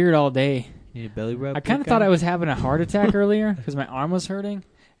 I've been weird all day. Need a belly rub? I kind of thought I was having a heart attack earlier because my arm was hurting,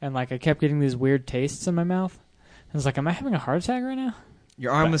 and like I kept getting these weird tastes in my mouth. I was like, am I having a heart attack right now?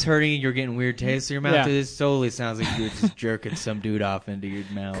 Your arm was hurting and you're getting weird tastes in your mouth. Yeah. This totally sounds like you're just jerking some dude off into your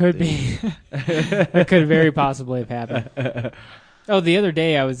mouth. Could dude. be. That could very possibly have happened. Oh, the other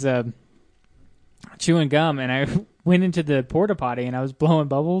day I was chewing gum, and I went into the porta potty, and I was blowing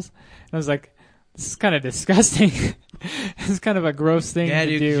bubbles. And I was like, this is kind of disgusting. It's kind of a gross thing Yeah, to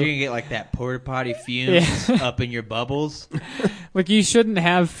dude, do. 'cause you can get like that porta potty fumes up in your bubbles. Like, you shouldn't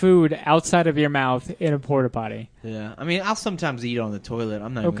have food outside of your mouth in a porta potty. Yeah, I mean, I'll sometimes eat on the toilet.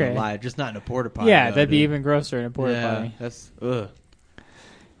 I'm not even Okay. gonna lie, just not in a porta potty. Yeah, though, that'd be dude. even grosser in a porta yeah, potty. that's ugh.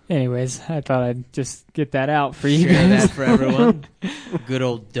 Anyways, I thought I'd just get that out for you Share guys. that for everyone. Good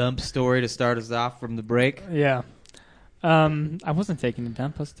old dump story to start us off from the break. Yeah. I wasn't taking a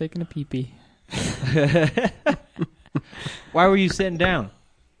dump. I was taking a pee-pee. Why were you sitting down?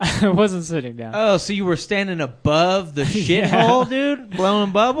 I wasn't sitting down. Oh, so you were standing above the Yeah. shithole, dude,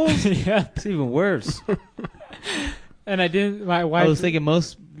 blowing bubbles? Yeah. It's even worse. And I didn't. My wife. I was thinking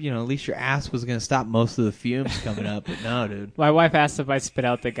at least your ass was gonna stop most of the fumes coming up, but no, dude. My wife asked if I spit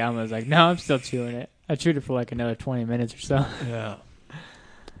out the gum. I was like, no, I'm still chewing it. I chewed it for like another 20 minutes or so. Yeah.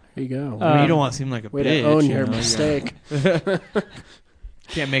 There you go. I mean, you don't want to seem like a Way bitch. to own you your know? mistake.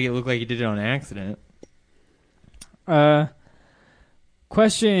 Can't make it look like you did it on accident.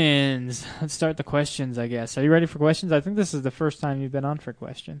 Questions. Let's start the questions, I guess. Are you ready for questions? I think this is the first time you've been on for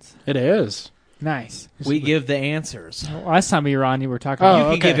questions. It is. Nice. We give the answers. Last time you were on, you were talking Oh, You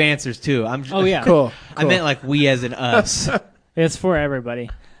about... can okay. give answers too. I'm. Oh, yeah. Cool. I meant like we as in us. It's for everybody.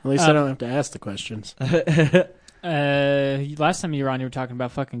 At least I don't have to ask the questions. Last time you were on, you were talking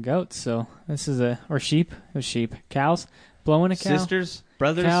about fucking goats. So this is or sheep. It was sheep. Cows. Blowing a cow. Sisters,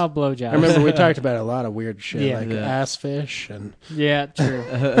 brothers. Cow blowjob. I remember we talked about a lot of weird shit, Yeah. like Yeah. ass fish and Yeah,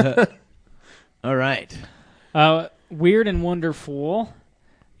 true. All right. Weird and Wonderful,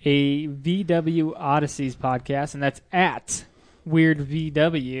 a VW Odysseys podcast, and that's at Weird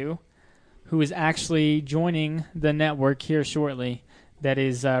VW, who is actually joining the network here shortly. That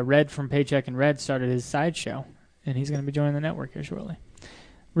is Red from Paycheck and Red started his sideshow, and he's going to be joining the network here shortly.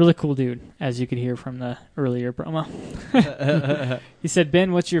 Really cool dude, as you could hear from the earlier promo. He said,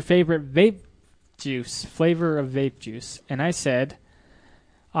 Ben, what's your favorite vape juice, flavor of vape juice? And I said,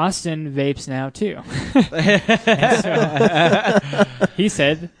 Austin vapes now, too. So, he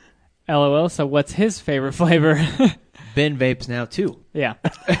said, LOL, so what's his favorite flavor? Ben vapes now too. Yeah.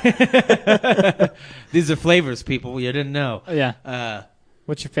 These are flavors, people. You didn't know. Yeah.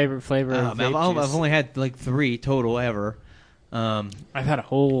 What's your favorite flavor of Man, vape juice? I've only had like 3 total ever. I've had a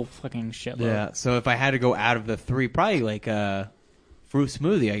whole fucking shitload. Yeah. So if I had to go out of the 3, probably like fruit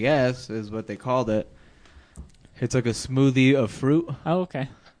smoothie, I guess, is what they called it. It's like a smoothie of fruit. Oh, okay.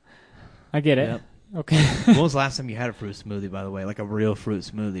 I get it. Yep. Okay. When was the last time you had a fruit smoothie, by the way? Like a real fruit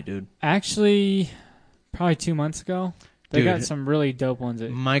smoothie, dude. Actually, probably 2 months ago. They Dude, got some really dope ones. At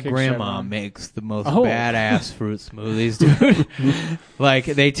My Kick grandma Chevron. makes the most Oh. badass fruit smoothies, dude. Like,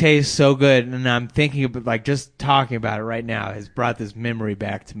 they taste so good, and I'm thinking about, like, just talking about it right now has brought this memory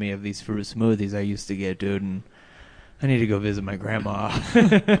back to me of these fruit smoothies I used to get, dude, and I need to go visit my grandma.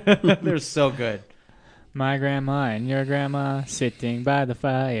 They're so good. My grandma and your grandma sitting by the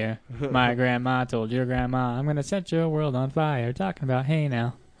fire. My grandma told your grandma, I'm going to set your world on fire. Talking about, hey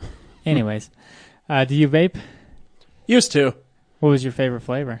now. Anyways, do you vape? used to. What was your favorite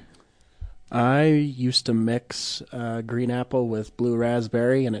flavor? I used to mix green apple with blue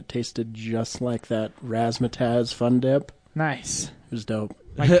raspberry, and it tasted just like that Razzmatazz Fun Dip. Nice. It was dope.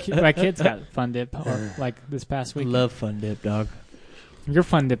 My kids got Fun Dip like this past week. Love Fun Dip, dog. Your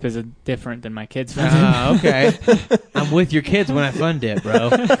Fun Dip is different than my kids' Fun Dip. Okay. I'm with your kids when I Fun Dip, bro.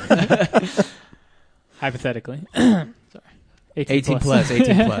 Hypothetically. Sorry. 18 plus,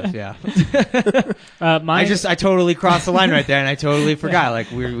 yeah. Mine, I totally crossed the line right there, and I totally forgot.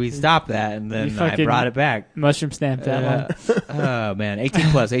 Like, we stopped that, and then You I fucking- brought it back. mushroom stamp that one. Oh, man.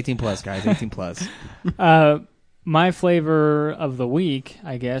 18 plus, guys. 18 plus. My flavor of the week,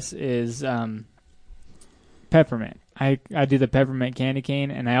 I guess, is peppermint. I do the peppermint candy cane,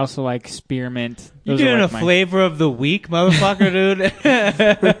 and I also like spearmint. You Those are doing like a my- flavor of the week, motherfucker,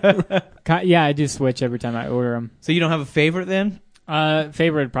 dude? Yeah, I do switch every time I order them. So you don't have a favorite then?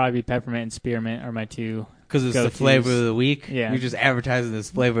 Favorite would probably be peppermint and spearmint are my two. Because it's the Go-tos. flavor of the week? Yeah. You're just advertising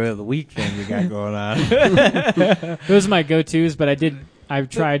this flavor of the week thing you got going on. Those are my go-tos, but I did I've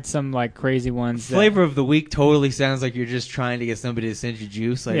tried some like crazy ones. Flavor of the week totally sounds like you're just trying to get somebody to send you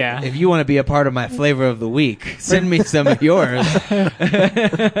juice. Like, Yeah. if you want to be a part of my flavor of the week, send me some of yours.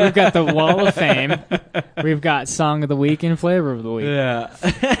 We've got the Wall of Fame. We've got Song of the Week and Flavor of the Week.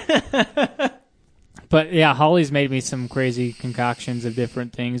 Yeah. But yeah, Holly's made me some crazy concoctions of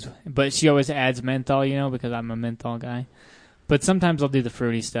different things. But she always adds menthol, because I'm a menthol guy. But sometimes I'll do the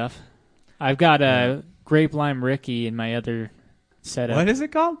fruity stuff. I've got a Grape Lime Ricky in my other setup. What is it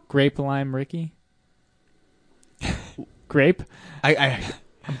called? Grape Lime Ricky. Grape? I'm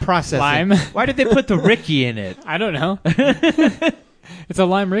processing. Lime? Why did they put the Ricky in it? I don't know. It's a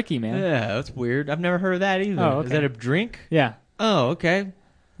Lime Ricky, man. Yeah, that's weird. I've never heard of that either. Oh, okay. Is that a drink? Yeah. Oh, okay.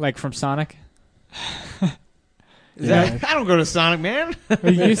 Like from Sonic. I don't go to Sonic, man.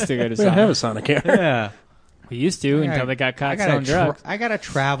 We used to go to We don't Sonic. have a Sonic here. Yeah. We used to until they got caught selling drugs. I gotta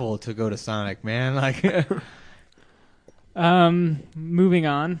travel to go to Sonic, man. Like, Moving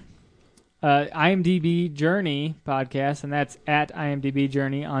on. IMDb Journey podcast, and that's at IMDb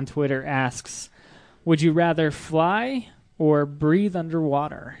Journey on Twitter, asks, would you rather fly or breathe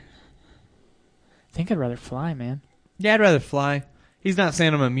underwater? I think I'd rather fly, man. yeah, I'd rather fly. He's not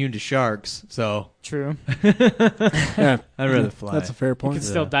saying I'm immune to sharks, so True. Yeah, I'd rather fly. that's a fair You point. can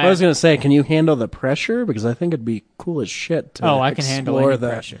still die. I was going to say, can you handle the pressure? Because I think it'd be cool as shit to I can handle explore any the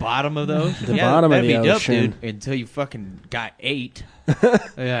pressure. Bottom of those? The bottom of that'd the be dope, ocean. dude. Until you fucking got 8.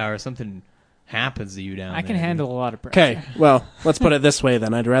 Yeah, or something happens to you down I there. can handle a lot of pressure. Okay, well, let's put it this way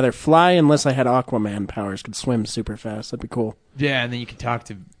then. I'd rather fly unless I had Aquaman powers, could swim super fast. That'd be cool. Yeah, and then you can talk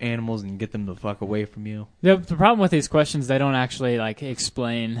to animals and get them the fuck away from you. The problem with these questions, they don't actually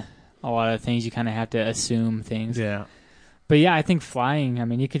explain a lot of things. You kind of have to assume things. Yeah. But yeah, I think flying. I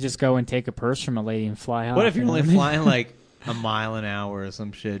mean, you could just go and take a purse from a lady and fly off. What if you're you know only what I mean? flying like a mile an hour or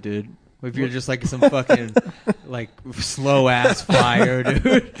some shit, dude? What if you're just like some fucking like slow ass flyer,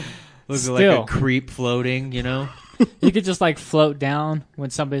 dude? Looking like a Still. creep floating, you know? You could just float down when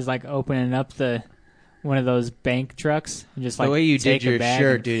somebody's opening up one of those bank trucks and just The way you take did a your bag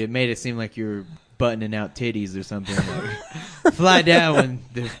shirt, and- dude, it made it seem like you were buttoning out titties or something. Like, fly down when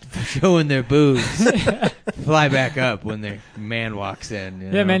they're showing their boobs. Fly back up when their man walks in. You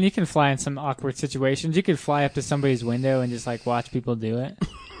Yeah, know? man, you can fly in some awkward situations. You could fly up to somebody's window and just watch people do it.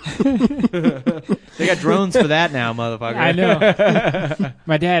 They got drones for that now, motherfucker. I know.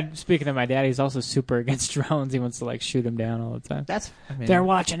 My dad, speaking of my dad, he's also super against drones. He wants to shoot them down all the time. They're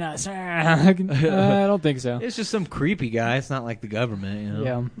watching us. I don't think so. It's just some creepy guy. It's not like the government, you know?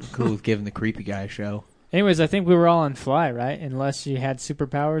 Yeah. I'm cool with giving the creepy guy a show. Anyways, I think we were all on fly, right? Unless you had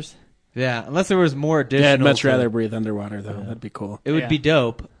superpowers. Yeah, unless there was more additional. Yeah, I'd much to- rather breathe underwater, though. That'd be cool. It would Yeah. be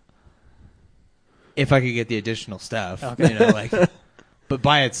dope if I could get the additional stuff. Okay. You know, but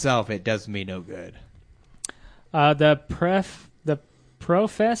by itself, it does me no good. The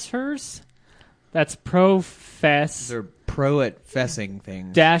professors, that's profess They're pro at fessing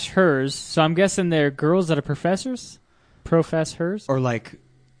things. dash hers. So I'm guessing they're girls that are professors. Profess hers, Or like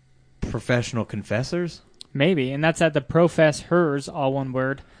professional confessors. maybe, and that's at the profess hers, all one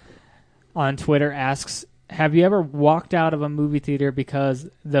word. On Twitter, asks, have you ever walked out of a movie theater because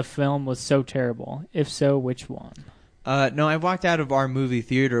the film was so terrible? If so, which one? No, I walked out of our movie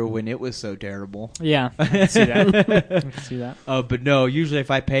theater when it was so terrible. Yeah, I can see that. I can see that. But no, usually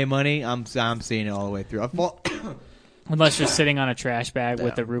if I pay money, I'm seeing it all the way through. Unless you're sitting on a trash bag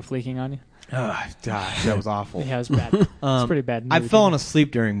with the roof leaking on you. Oh, gosh, that was awful. Yeah, it was bad. It's pretty bad. I've movie fallen theater.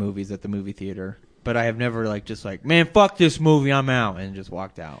 asleep during movies at the movie theater, but I have never man, fuck this movie, I'm out, and just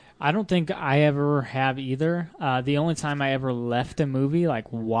walked out. I don't think I ever have either. The only time I ever left a movie,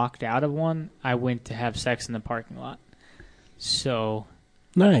 walked out of one, I went to have sex in the parking lot. So,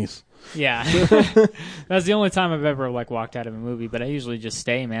 Nice. yeah. That's the only time I've ever, walked out of a movie. But I usually just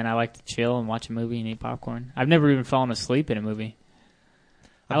stay, man. I like to chill and watch a movie and eat popcorn. I've never even fallen asleep in a movie.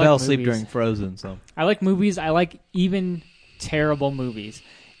 I like fell asleep movies. during Frozen, so. I like movies. I like even terrible movies.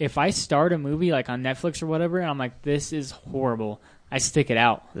 If I start a movie, on Netflix or whatever, and I'm like, this is horrible, I stick it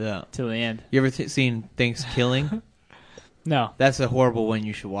out Yeah. till the end. You ever seen Thanksgiving? No. That's a horrible one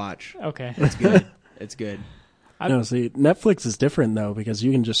you should watch. Okay. It's good. It's good. No, see, Netflix is different, though, because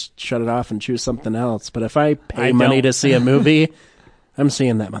you can just shut it off and choose something else. But if I pay I money don't. to see a movie, I'm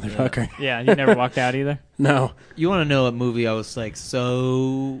seeing that motherfucker. Yeah, you never walked out either? No. You want to know a movie I was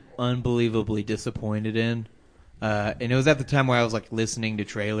so unbelievably disappointed in? And it was at the time where I was listening to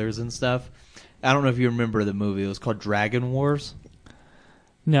trailers and stuff. I don't know if you remember the movie. It was called Dragon Wars.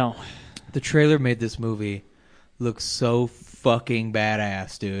 No. The trailer made this movie looked so fucking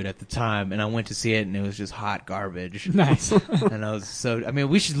badass, dude, at the time. And I went to see it, and it was just hot garbage. Nice. And I was so... I mean,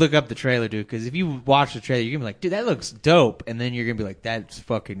 we should look up the trailer, dude, because if you watch the trailer, you're going to be like, dude, that looks dope. And then you're going to be like, that's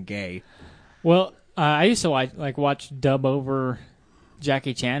fucking gay. Well, I used to watch dub over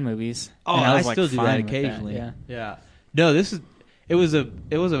Jackie Chan movies. Oh, and I was, like, still do that fine with occasionally. Yeah. No, it was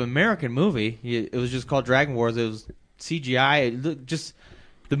an American movie. It was just called Dragon Wars. It was CGI.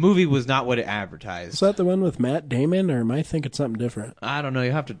 The movie was not what it advertised. Is that the one with Matt Damon, or am I thinking something different? I don't know.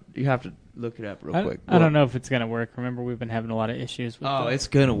 You have to look it up real quick. I don't know if it's gonna work. Remember, we've been having a lot of issues with It's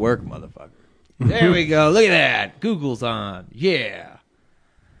gonna work, motherfucker. There we go. Look at that. Google's on. Yeah.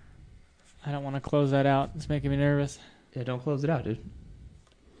 I don't want to close that out. It's making me nervous. Yeah, don't close it out, dude.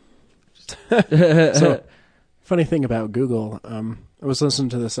 So, funny thing about Google, I was listening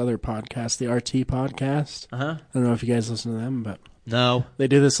to this other podcast, the RT podcast. Uh-huh. I don't know if you guys listen to them, but no, they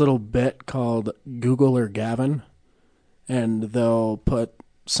do this little bit called Google or Gavin, and they'll put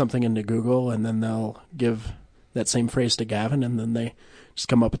something into Google, and then they'll give that same phrase to Gavin, and then they just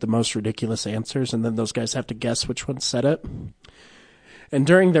come up with the most ridiculous answers, and then those guys have to guess which one said it. And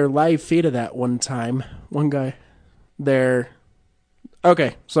during their live feed of that one time, one guy,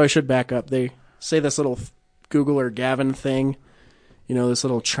 okay, so I should back up. They say this little Google or Gavin thing, this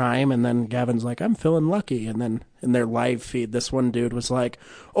little chime, and then Gavin's like, I'm feeling lucky. And then in their live feed, this one dude was like,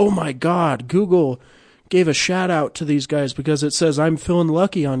 oh my God, Google gave a shout out to these guys because it says I'm feeling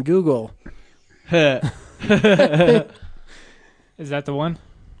lucky on Google. Is that the one?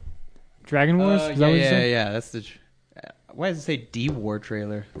 Dragon Wars? Yeah. That's the... Why does it say D-War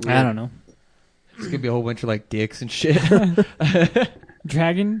trailer? Weird. I don't know. It's going to be a whole bunch of, dicks and shit.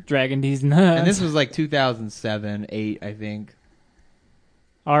 Dragon D's nuts. And this was 2007, 8, I think.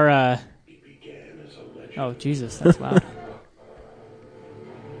 Oh, Jesus, that's loud.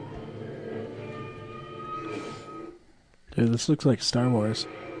 Dude, this looks like Star Wars.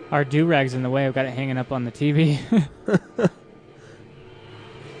 Our do-rag's in the way. I've got it hanging up on the TV.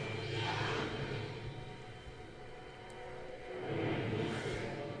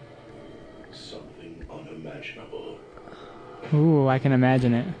 Something unimaginable. Ooh, I can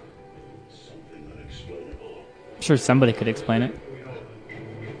imagine it. Something unexplainable. I'm sure somebody could explain it.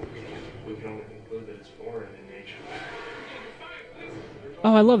 We can only conclude that it's foreign in nature.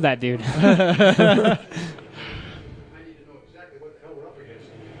 Oh, I love that dude. I need to know exactly what the hell we're up against.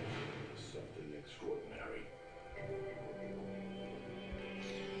 Something extraordinary.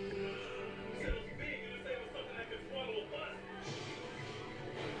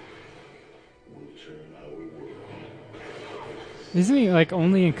 We'll turn our world. Isn't he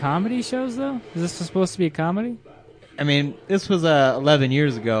only in comedy shows though? Is this supposed to be a comedy? I mean, this was 11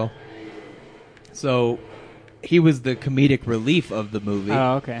 years ago. So he was the comedic relief of the movie.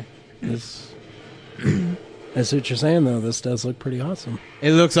 Oh, okay. I see what you're saying, though. This does look pretty awesome.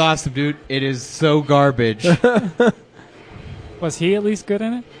 It looks awesome, dude. It is so garbage. Was he at least good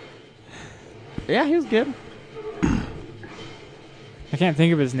in it? Yeah, he was good. I can't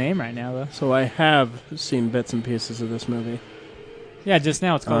think of his name right now though. So I have seen bits and pieces of this movie. Yeah, just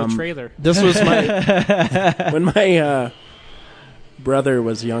now it's called a trailer. This was when my brother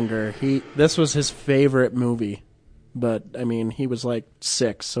was younger. This was his favorite movie, but I mean he was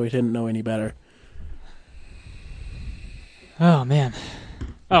 6, so he didn't know any better. Oh man.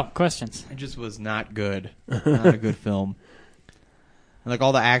 Oh, questions. It just was not good. Not a good film. And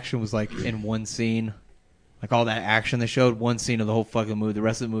all the action was in one scene. All that action they showed, one scene of the whole fucking movie. The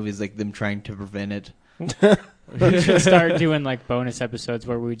rest of the movie is them trying to prevent it. We should start doing bonus episodes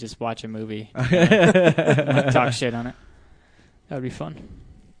where we just watch a movie, talk shit on it. That would be fun.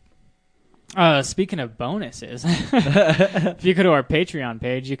 Speaking of bonuses, if you go to our Patreon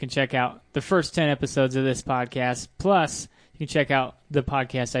page, you can check out the first 10 episodes of this podcast. Plus, you can check out the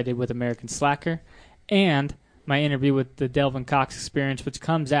podcast I did with American Slacker and my interview with the Delvin Cox Experience, which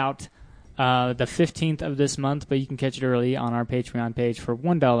comes out the 15th of this month, but you can catch it early on our Patreon page for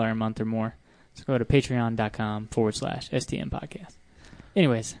 $1 a month or more. So go to patreon.com/STM podcast.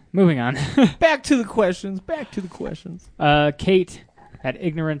 Anyways, moving on. Back to the questions. Kate at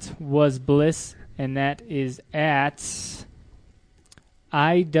Ignorance Was Bliss, and that is at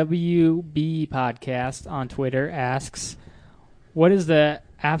IWB Podcast on Twitter, asks, what is the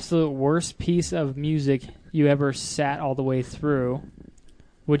absolute worst piece of music you ever sat all the way through?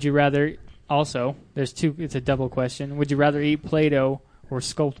 Would you rather... Also, there's two... It's a double question. Would you rather eat Play-Doh or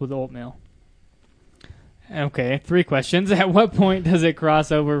sculpt with oatmeal? Okay, 3 questions. At what point does it cross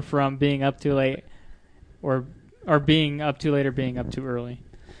over from being up too late or being up too late or being up too early?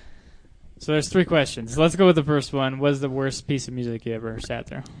 So there's 3 questions. Let's go with the first one. What is the worst piece of music you ever sat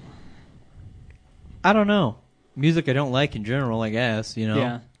through? I don't know. music I don't like in general, I guess, you know?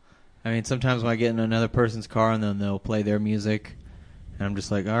 Yeah. I mean, sometimes when I get in another person's car and then they'll play their music, and I'm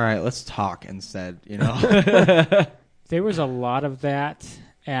just like, all right, let's talk instead, you know? There was a lot of that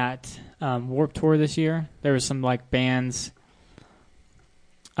at Warped Tour this year. There was some like bands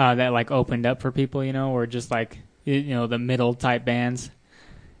that like opened up for people, you know, or just like, you know, the middle type bands.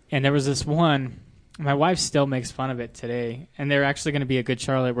 And there was this one, my wife still makes fun of it today, and they're actually going to be at Good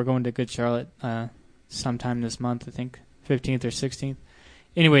Charlotte. We're going to Good Charlotte sometime this month, I think 15th or 16th.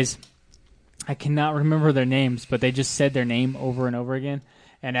 Anyways, I cannot remember their names, but they just said their name over and over again.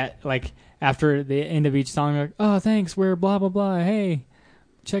 And at like after the end of each song, they're like, "Oh, thanks, we're blah blah blah. Hey,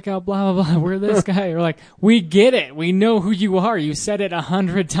 check out blah blah blah. We're this guy." We're like, "We get it. We know who you are. You said it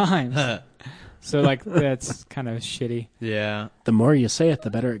 100 times." So like that's kind of shitty. Yeah. The more you say it,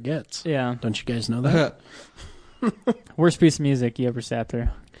 the better it gets. Yeah. Don't you guys know that? Worst piece of music you ever sat through?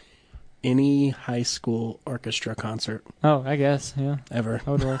 Any high school orchestra concert Oh, I guess. Yeah. ever. That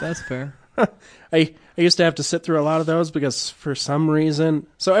would work. That's fair. I used to have to sit through a lot of those because for some reason,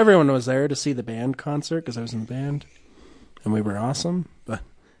 so everyone was there to see the band concert because I was in the band, and we were awesome. But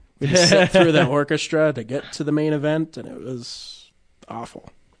we just sit through the orchestra to get to the main event, and it was awful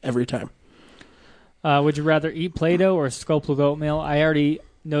every time. Would you rather eat Play-Doh or sculpt with oatmeal? I already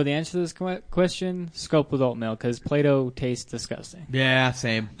know the answer to this question. Sculpt with oatmeal because Play-Doh tastes disgusting. Yeah,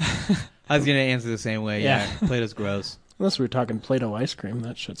 same. I was going to answer the same way. Yeah. Play-Doh's gross. Unless we were talking Play-Doh ice cream,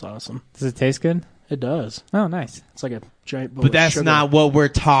 that shit's awesome. Does it taste good? It does. Oh, nice. It's like a giant bowl But of that's sugar. not what we're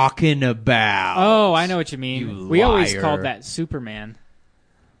talking about. Oh, I know what you mean. You We always liar. called that Superman.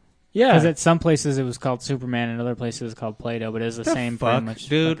 Yeah. Because at some places it was called Superman and other places it was called Play-Doh, but it was the same pretty Fuck, much.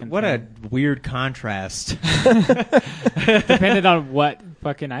 dude, fucking what thing. a weird contrast. Depended on what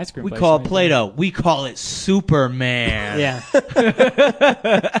fucking ice cream We place call you it went to. Play-Doh. We call it Superman. Yeah.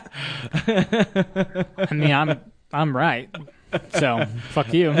 I mean, I'm right. So,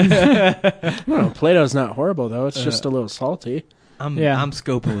 fuck you. No, Play-Doh's not horrible, though. It's just a little salty. I'm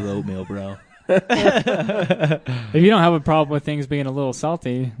scoping with oatmeal, bro. If you don't have a problem with things being a little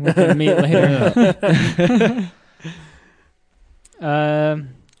salty, we can meet later.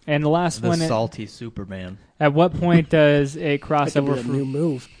 And the last The one, salty Superman. at what point does it cross That could over be a new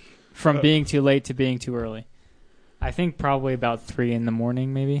move. from being too late to being too early? I think probably about 3 in the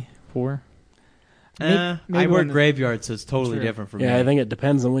morning, maybe 4. Maybe I work when the- graveyard, so it's totally Sure. different for me. Yeah, I think it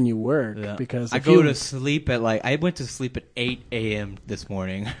depends on when you work. Yeah. Because I if go you, to sleep at I went to sleep at 8 a.m. this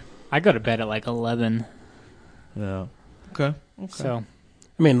morning. I go to bed at like 11. Yeah. Okay. So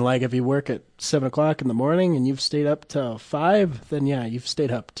I mean, like if you work at 7 o'clock in the morning and you've stayed up till 5, then yeah, you've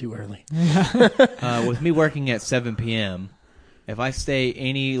stayed up too early. With me working at 7 p.m., if I stay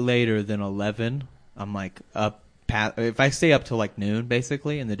any later than 11, I'm like up. If I stay up till like noon,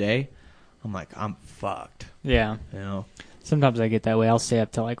 basically in the day, I'm like I'm fucked. yeah, You know. sometimes I get that way. I'll stay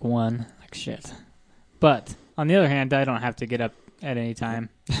up till like 1, like shit. But on the other hand, I don't have to get up at any time.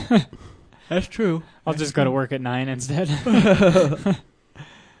 That's true. I'll just go to work at 9 instead.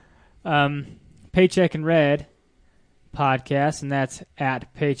 Paycheck and Red podcast, and that's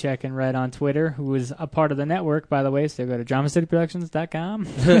at Paycheck and Red on Twitter, who is a part of the network, by the way. So go to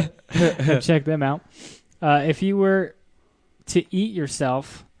DramaCityProductions.com. Check them out. If you were to eat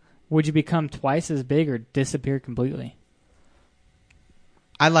yourself, would you become twice as big or disappear completely?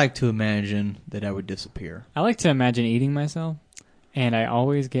 I like to imagine that I would disappear. I like to imagine eating myself, and I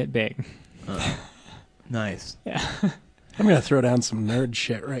always get big. Nice. Yeah. I'm going to throw down some nerd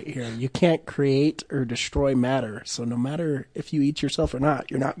shit right here. You can't create or destroy matter, so no matter if you eat yourself or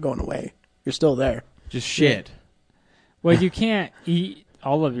not, you're not going away. You're still there. Just shit. Well, you can't eat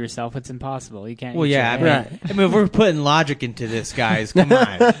all of yourself. It's impossible. You can't Well, eat yeah. I your mean, head. I mean, if we're putting logic into this, guys, come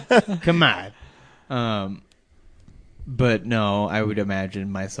on, come on. But no, I would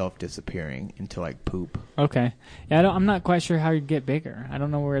imagine myself disappearing into like poop. Okay. Yeah, I'm not quite sure how you'd get bigger. I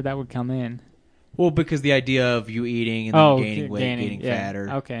don't know where that would come in. Well, because the idea of you eating and then gaining weight, getting yeah. fatter.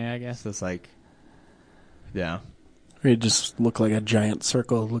 Okay, I guess. So it's like, yeah. Or you just look like a giant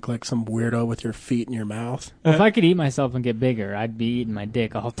circle, look like some weirdo with your feet in your mouth. Well, if I could eat myself and get bigger, I'd be eating my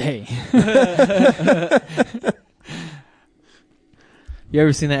dick all day. You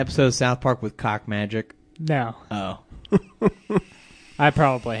ever seen that episode of South Park with cock magic? No. Oh. I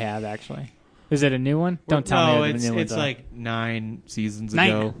probably have, actually. Is it a new one? Don't tell me No, what the new it's ones are. like 9 seasons 9.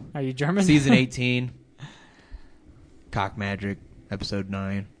 ago. Are you German? Season 18. Cock magic, episode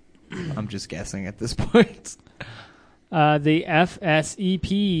 9. I'm just guessing at this point. The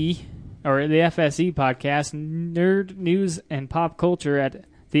FSEP, or the FSE podcast, Nerd News and Pop Culture at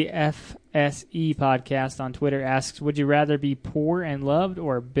the FSE podcast on Twitter asks, would you rather be poor and loved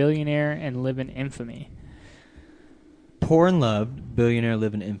or a billionaire and live in infamy? Poor and loved, billionaire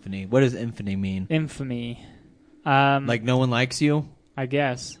live in infamy. What does infamy mean? Infamy. Like no one likes you? I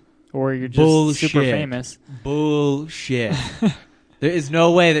guess. Or you're just Bullshit. super famous. Bullshit. There is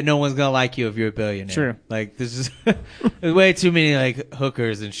no way that no one's gonna like you if you're a billionaire. True. Like this is there's way too many like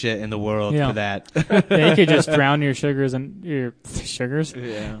hookers and shit in the world for that. Yeah, you could just drown your sugars and your sugars.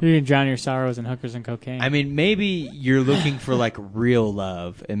 Yeah. You can drown your sorrows in hookers and cocaine. I mean, maybe you're looking for like real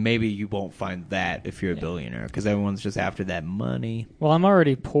love, and maybe you won't find that if you're a billionaire because everyone's just after that money. Well, I'm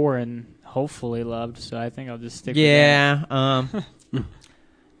already poor and hopefully loved, so I think I'll just stick. Yeah. With that.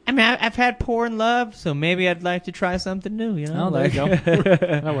 I mean, I've had poor and love, so maybe I'd like to try something new. You know, Oh, there you go.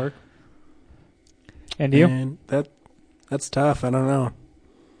 That'll work. And you? And that's tough. I don't know.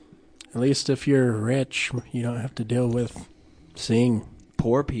 At least if you're rich, you don't have to deal with seeing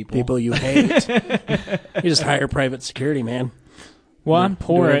poor people you hate. You just hire private security, man. Well, I'm Do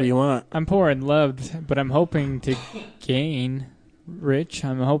poor. whatever you want. I'm poor and loved, but I'm hoping to gain rich.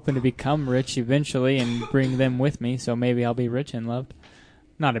 I'm hoping to become rich eventually and bring them with me. So maybe I'll be rich and loved.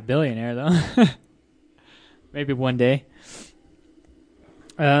 Not a billionaire though. Maybe one day.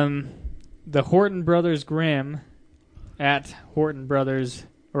 The Horton Brothers Grimm at Horton Brothers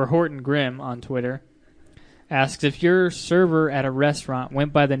or Horton Grimm on Twitter asks if your server at a restaurant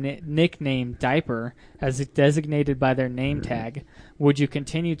went by the nickname Diaper as designated by their name tag, would you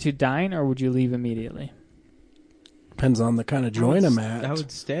continue to dine or would you leave immediately? Depends on the kind of joint I'm at. I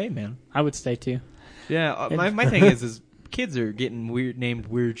would stay, man. I would stay too. Yeah, my thing is kids are getting named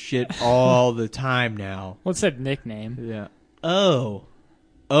weird shit all the time now. Well, it said nickname. Yeah. Oh,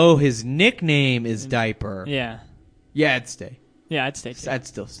 his nickname is Diaper. Yeah. Yeah, I'd stay. Yeah, I'd stay too. I'd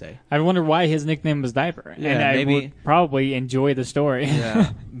still stay. I wonder why his nickname was Diaper. Yeah, and I maybe- would probably enjoy the story.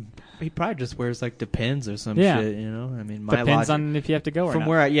 Yeah. He probably just wears like Depends or some Yeah. shit, you know? I mean, my Depends logic, on if you have to go or from not.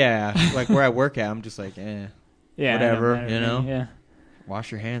 where like where I work at, I'm just like, yeah, whatever, it don't matter you to know? me, Yeah.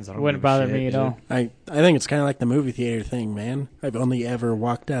 wash your hands. I It don't wouldn't give a bother shit, me at dude. all. I think it's kind of like the movie theater thing, man. I've only ever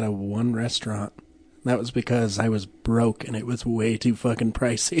walked out of one restaurant. That was because I was broke and it was way too fucking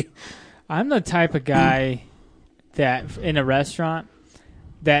pricey. I'm the type of guy that in a restaurant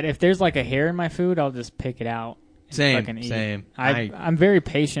that if there's like a hair in my food, I'll just pick it out. and fucking eat. Same. I'm very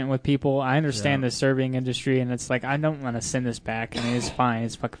patient with people. I understand the serving industry, and it's like I don't want to send this back. I mean, it's fine.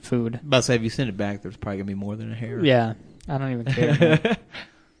 It's fucking food. About to say, if you send it back, there's probably gonna be more than a hair. Yeah, I don't even care.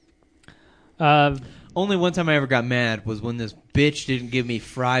 Only one time I ever got mad was when this bitch didn't give me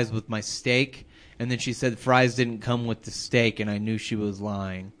fries with my steak, and then she said fries didn't come with the steak, and I knew she was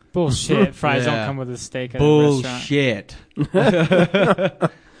lying. Bullshit. Fries Yeah. don't come with a steak at a restaurant.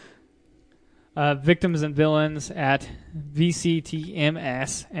 Bullshit. Victims and Villains at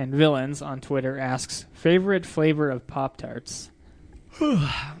VCTMS and Villains on Twitter asks, favorite flavor of Pop-Tarts?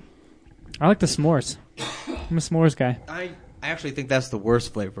 I like the s'mores. I'm a s'mores guy. I actually think that's the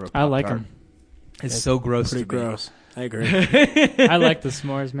worst flavor of I like Pop-Tart. them. It's so gross Pretty to me. gross. I agree. I like the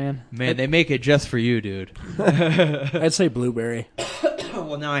s'mores, man. Man, they make it just for you, dude. I'd say blueberry.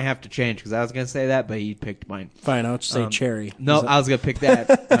 Well, now I have to change because I was going to say that, but you picked mine. Fine, I'll just say cherry. No, Is that- I was going to pick that.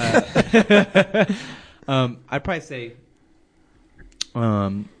 I'd probably say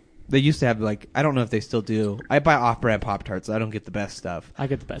they used to have, like, I don't know if they still do. I buy off-brand Pop-Tarts, so I don't get the best stuff. I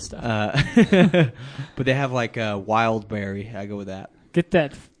get the best stuff. But they have, like, wild berry. I go with that. Get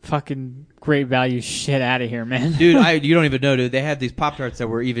that fucking Great Value shit out of here, man. Dude, you don't even know, dude. They had these Pop-Tarts that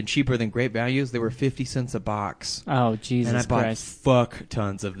were even cheaper than Great Values. They were 50 cents a box. Oh, Jesus and I bought Christ. fuck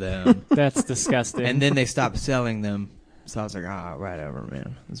tons of them. That's disgusting. And then they stopped selling them. So I was like, whatever,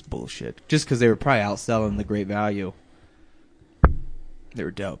 man. It's bullshit. Just because they were probably outselling the Great Value. They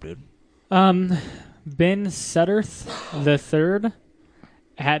were dope, dude. Ben Sutterth the third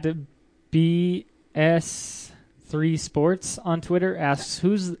at BS3 Sports on Twitter asks,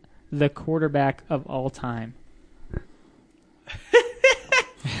 who's the quarterback of all time?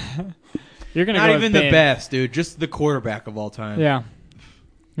 You're gonna Not go even with the Ben. best, dude. Just the quarterback of all time. Yeah.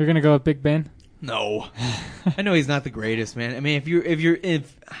 You're gonna go with Big Ben? No. I know he's not the greatest, man. I mean, if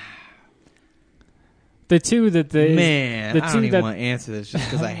The two that the man, the I two don't even that want to answer this just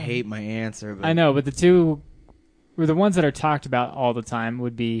because I hate my answer. But I know, but the two were the ones that are talked about all the time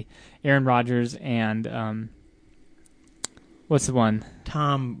would be Aaron Rodgers and what's the one?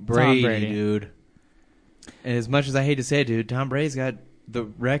 Tom Brady, Brady. dude. And as much as I hate to say it, dude, Tom Brady's got the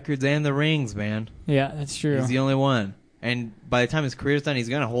records and the rings, man. Yeah, that's true. He's the only one. And by the time his career's done, he's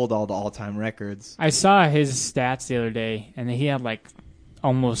going to hold all the all-time records. I saw his stats the other day, and he had like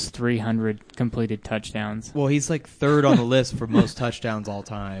almost 300 completed touchdowns. Well, he's like third on the list for most touchdowns all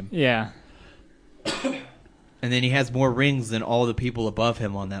time. Yeah. And then he has more rings than all the people above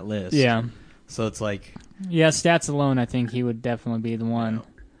him on that list. Yeah. So it's like, Yeah, stats alone, I think he would definitely be the one.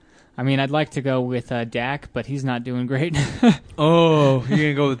 I mean, I'd like to go with Dak, but he's not doing great. Oh,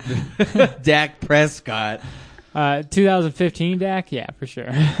 you're going to go with Dak Prescott. 2015 Dak? Yeah, for sure.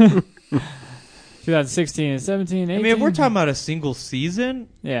 2016 and 17, 18. I mean, if we're talking about a single season,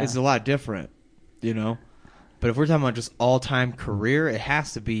 Yeah. it's a lot different, you know? But if we're talking about just all-time career, it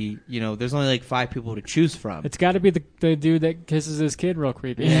has to be, you know, there's only like 5 people to choose from. It's got to be the dude that kisses his kid real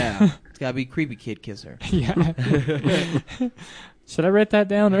creepy. Yeah. It's got to be Creepy Kid Kisser. Yeah. Should I write that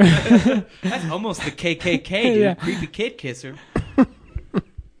down? Or That's almost the KKK, dude. Yeah. Creepy Kid Kisser.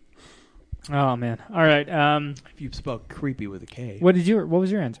 Oh, man. All right. If you spell creepy with a K. What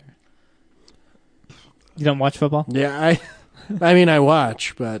was your answer? You don't watch football? Yeah, I mean, I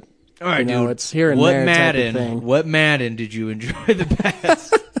watch, but All right, you know, dude. it's here and what there type of Madden? thing. What Madden did you enjoy the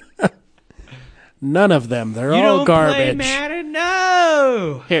best? None of them. They're You all don't garbage. play Madden?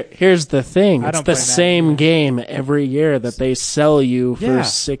 No. Here's the thing. I It's don't the play Madden same either. game every year that they sell you for Yeah.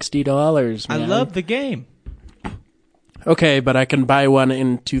 $60. I man. love the game. Okay, but I can buy one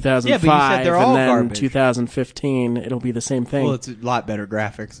in 2005 they're all and then garbage. 2015. It'll be the same thing. Well, it's a lot better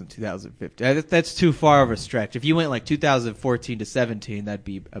graphics in 2015. That's too far of a stretch. If you went like 2014 to 17, that'd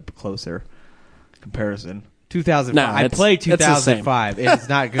be a closer comparison. 2005. No, I played it's the same. 2005. It is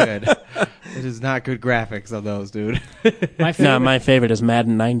not good. It is not good graphics of those, dude. My favorite is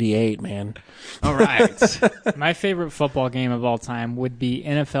Madden 98, man. All right. My favorite football game of all time would be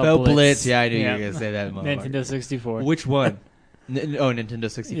NFL Bell Blitz. Blitz. Yeah, I knew you were going to say that. Nintendo 64. Which one? Nintendo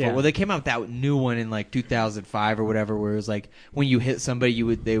 64. Yeah. Well, they came out with that new one in like 2005 or whatever, where it was like when you hit somebody,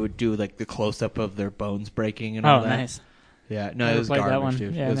 they would do like the close up of their bones breaking and all Oh, that. nice. Yeah, no, Never it was played that garbage, one.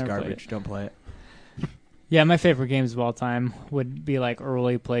 dude. Yeah, it was never played garbage. it. Don't play it. Yeah, my favorite games of all time would be like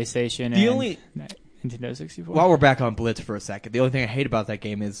early PlayStation The and only- Nintendo 64. While we're back on Blitz for a second, the only thing I hate about that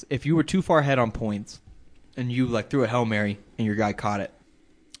game is if you were too far ahead on points and you like threw a Hail Mary and your guy caught it,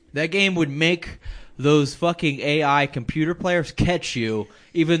 that game would make those fucking AI computer players catch you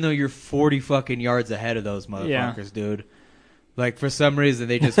even though you're 40 fucking yards ahead of those motherfuckers, dude. Like, for some reason,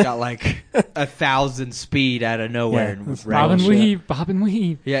 they just got like 1,000 speed out of nowhere. Yeah, And it's wrecked Bob and shit. weave, Bob and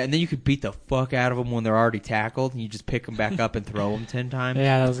weave. Yeah, and then you could beat the fuck out of them when they're already tackled, and you just pick them back up and throw them 10 times.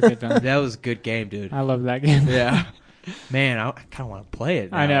 Yeah, that was a good time. That was a good game, dude. I love that game. Yeah. Man, I kind of want to play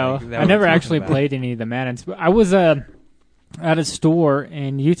it now. I know. Like, that I never we're talking actually about. played any of the Maddens. But I was at a store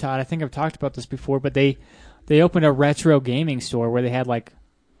in Utah. I think I've talked about this before, but they opened a retro gaming store where they had like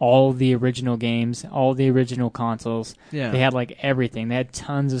all the original games, all the original consoles. Yeah. They had like everything. They had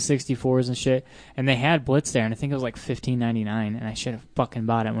tons of 64s and shit, and they had Blitz there, and I think it was like $15.99, and I should have fucking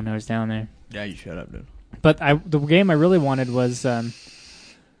bought it when I was down there. Yeah, you shut up, dude. But the game I really wanted was I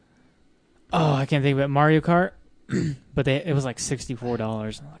can't think of it, Mario Kart. But it was like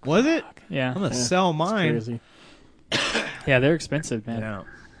 $64. I'm like, Was it? fuck. Yeah. I'm going to sell It's mine. crazy. Yeah, they're expensive, man.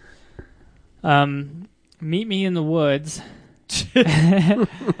 Yeah. Meet me in the woods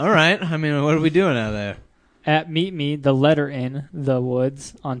All right. I mean, what are we doing out there? at Meet Me, the letter in the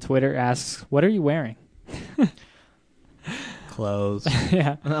woods on Twitter asks, "What are you wearing?" Clothes.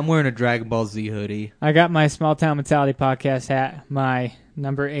 Yeah, I'm wearing a Dragon Ball Z hoodie. I got my Small Town Mentality podcast hat, my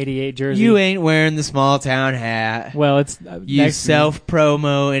number 88 jersey. You ain't wearing the small town hat. Well, it's You next to me.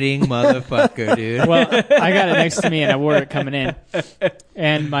 self-promoting motherfucker, dude. Well, I got it next to me, and I wore it coming in.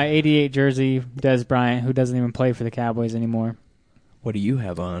 And my 88 jersey, Des Bryant, who doesn't even play for the Cowboys anymore. What do you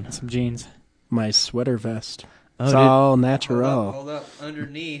have on? Some jeans. My sweater vest. Oh, It's dude. all natural. Hold up.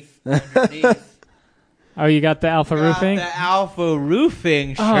 Underneath. Oh, you got the Alpha Roofing, The Alpha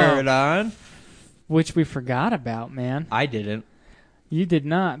Roofing shirt on. which we forgot about, man. I didn't. You did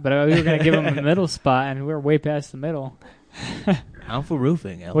not, but we were going to give him a middle spot, and we were way past the middle. Alpha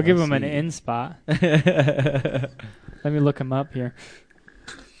Roofing. LLC. We'll give him an in spot. Let me look him up here.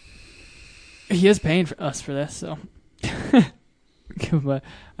 He is paying for us for this, so give him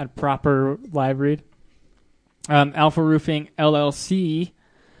a proper live read. Alpha Roofing LLC.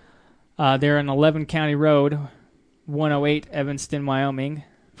 They're on 11 County Road, 108 Evanston, Wyoming.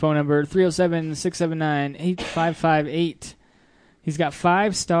 Phone number 307-679-8558. He's got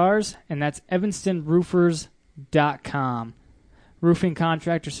 5 stars, and that's evanstonroofers.com. Roofing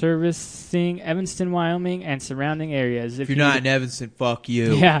contractor servicing Evanston, Wyoming, and surrounding areas. If you're not in Evanston, fuck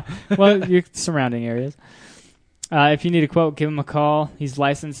you. Yeah, well, you're surrounding areas. If you need a quote, give him a call. He's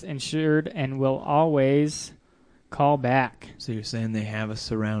licensed, insured, and will always call back. So you're saying they have us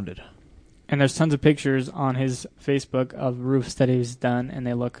surrounded. And there's tons of pictures on his Facebook of roofs that he's done, and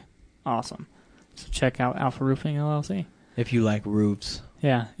they look awesome. So check out Alpha Roofing LLC. If you like roofs.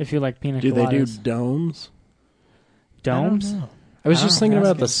 Yeah, if you like pina Do they do coladas. domes? Domes? I was just thinking that's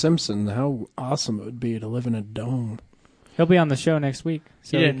about The good. Simpsons, how awesome it would be to live in a dome. He'll be on the show next week.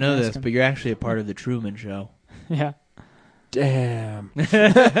 So You we didn't can know ask this, him. but you're actually a part of the Truman Show. Yeah. Damn.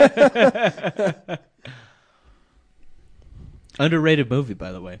 Underrated movie,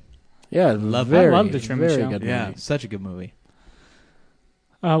 by the way. Yeah, Love it. very, I love The Truman very Show. good Yeah, movie. such a good movie.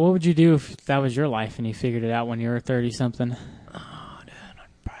 What would you do if that was your life and you figured it out when you were 30-something? Oh, dude,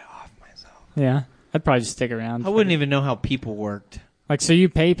 I'd probably off myself. Yeah. I'd probably just stick around. I wouldn't even know how people worked. Like, so you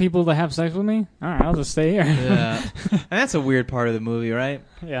pay people to have sex with me? All right, I'll just stay here. Yeah, and that's a weird part of the movie, right?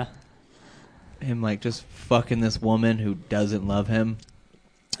 Yeah. Him like just fucking this woman who doesn't love him.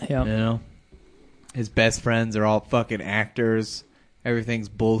 Yeah. You know, his best friends are all fucking actors. Everything's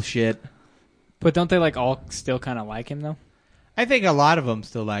bullshit. But don't they, like, all still kind of like him, though? I think a lot of them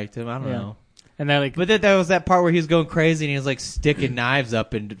still liked him. I don't Yeah. know. And they're like, But then there was that part where he was going crazy and he was like sticking knives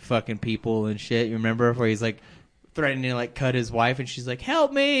up into fucking people and shit. You remember where he's like threatening to like cut his wife and she's like,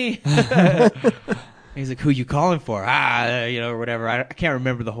 "Help me!" He's like, "Who you calling for?" Or whatever. I can't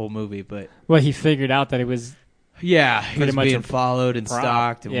remember the whole movie, but well, he figured out that it was, yeah, he Pretty was much being a followed and prop.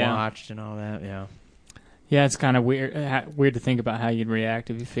 stalked and Yeah. watched and all that. Yeah. yeah, it's kind of weird weird to think about how you'd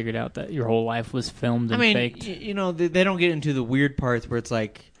react if you figured out that your whole life was filmed I and mean, faked. they don't get into the weird parts where it's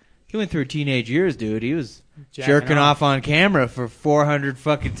like he went through teenage years, dude. He was Jacking jerking off on camera for 400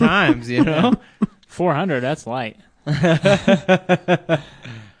 fucking times, you know. 400, that's light.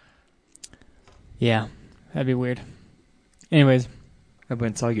 Yeah, that'd be weird. Anyways,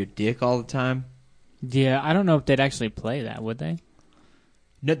 Everyone saw your dick all the time. yeah, I don't know if they'd actually play that, would they?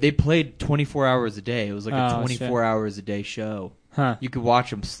 No, they played 24 hours a day. It was like a Oh, 24 hours a day show. Huh. You could watch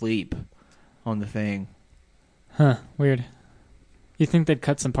them sleep on the thing. Huh. Weird. You think they'd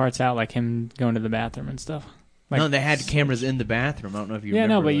cut some parts out, like him going to the bathroom and stuff? Like, No, they had cameras in the bathroom. I don't know if you yeah,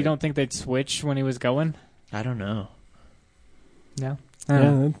 remember. no, but you like- don't think they'd switch when he was going? I don't know. No.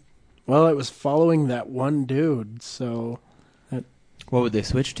 Yeah. Well, it was following that one dude, so What would they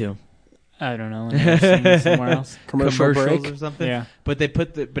switch to? I don't know. Another scene somewhere else. commercial Commercials break. or something? Yeah. But they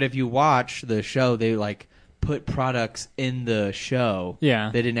but if you watch the show, they like put products in the show. Yeah.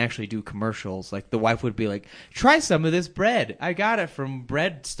 They didn't actually do commercials. Like the wife would be like, "Try some of this bread. I got it from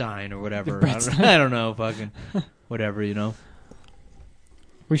Breadstein or whatever." I don't know, fucking whatever, you know.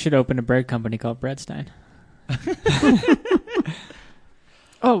 We should open a bread company called Breadstein.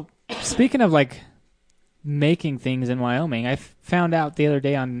 Oh, speaking of like making things in Wyoming, I found out the other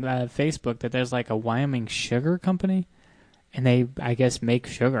day on Facebook that there's like a Wyoming sugar company, and they, I guess, make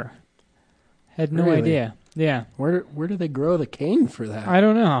sugar. Had no Really? idea. Yeah, Where do they grow the cane for that? I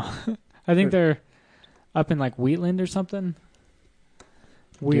don't know. I think they're up in like Wheatland or something.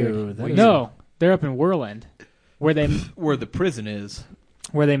 Weird. Dude, that is- No, they're up in Worland, where they Where the prison is.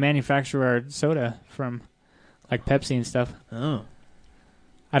 manufacture our soda from, like Pepsi and stuff. Oh.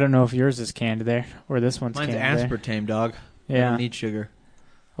 I don't know if yours is canned there or this one's Mine's canned there. aspartame, dog. I Yeah, don't need sugar.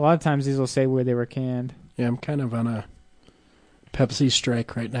 a lot of times these will say where they were canned. Yeah, I'm kind of on a Pepsi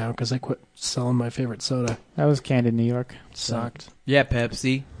strike right now because I quit selling my favorite soda. That was canned in New York. Sucked. Yeah,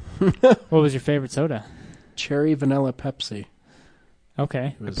 Pepsi. What was your favorite soda? Cherry vanilla Pepsi.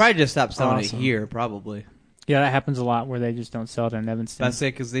 Okay, It I was probably just stopped selling awesome. it here, probably. yeah, that happens a lot where they just don't sell it in Evanston. That's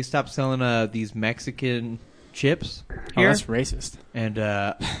it, because they stopped selling these Mexican chips Oh, here. that's racist. And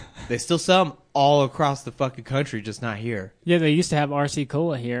they still sell them all across the fucking country, just not here. Yeah, they used to have RC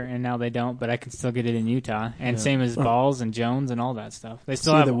Cola here, and now they don't. But I can still get it in Utah, and same as Balls and Jones and all that stuff. They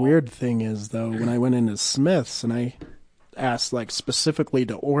still See, have the weird thing is, though, when I went into Smith's and I asked, like, specifically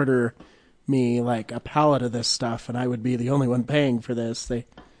to order me, like, a pallet of this stuff, and I would be the only one paying for this, they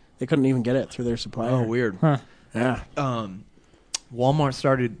couldn't even get it through their supplier. Oh, weird. Huh. Yeah. Walmart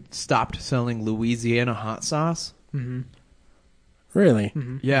stopped selling Louisiana hot sauce. Really?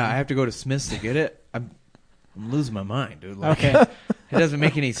 Yeah, I have to go to Smith's to get it. I'm losing my mind, dude. Like, Okay. it doesn't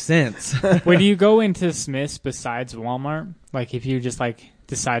make any sense. When you go into Smith's besides Walmart, like if you just like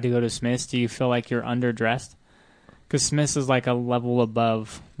decide to go to Smith's, do you feel like you're underdressed? Because Smith's is like a level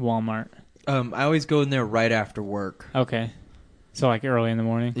above Walmart. I always go in there right after work. Okay. So like early in the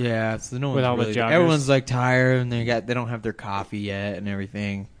morning. Yeah, so no one's With all the really, joggers. everyone's like tired and they don't have their coffee yet and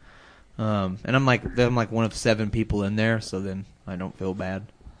everything. And I'm like one of 7 people in there, so then I don't feel bad.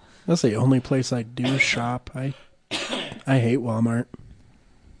 That's the only place I do shop. I hate Walmart.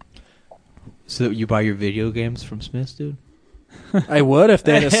 So you buy your video games from Smith's, dude? I would if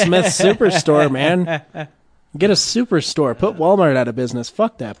they had a Smith's Superstore, man. Get a Superstore. Put Walmart out of business.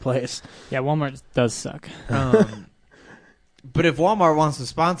 Fuck that place. Yeah, Walmart does suck. But if Walmart wants to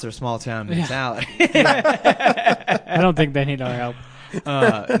sponsor Small Town Mentality, I don't think they need our help.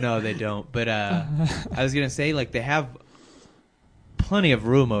 no, they don't. But I was gonna say, like, they have plenty of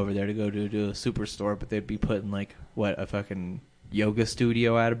room over there to go to a superstore, but they'd be putting like a fucking yoga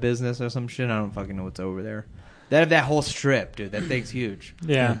studio out of business or some shit. I don't fucking know what's over there. That whole strip, dude. That thing's huge.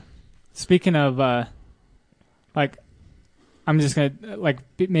 Yeah. Speaking of, like, I'm just gonna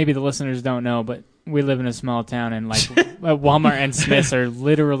maybe the listeners don't know, but we live in a small town, and like Walmart and Smith's are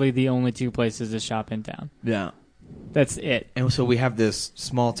literally the only two places to shop in town. Yeah. That's it. And so we have this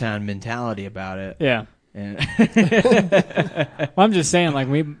small town mentality about it. Yeah. And well, I'm just saying, like,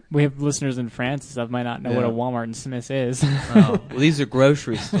 we have listeners in France and stuff might not know what a Walmart and Smith's is. Well, these are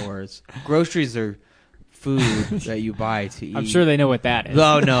grocery stores. Groceries are food that you buy to eat. I'm sure they know what that is.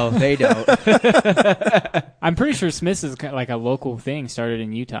 Oh, no, they don't. I'm pretty sure Smith's is like a local thing started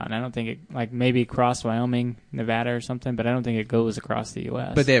in Utah, and I don't think it, like, maybe crossed Wyoming, Nevada or something, but I don't think it goes across the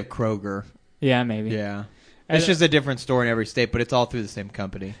U.S. But they have Kroger. Yeah, maybe. Yeah. It's just a different store in every state, but it's all through the same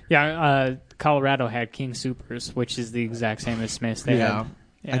company. Yeah, Colorado had King Supers, which is the exact same as Smith's. They had,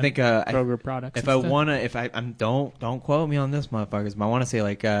 I think Kroger products. If I'm don't quote me on this, motherfuckers, but I want to say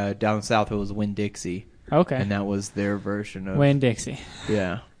like down south it was Winn-Dixie. Okay. And that was their version of Winn-Dixie.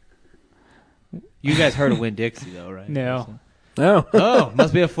 Yeah. You guys heard of Winn-Dixie though, right? No. No. Oh,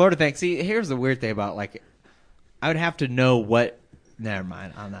 must be a Florida thing. See, here's the weird thing about like, I would have to know what. Never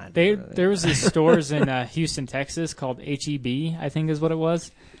mind. I'm not. There was these stores in Houston, Texas called HEB, I think is what it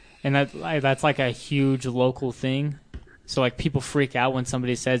was, and that's like a huge local thing. So like people freak out when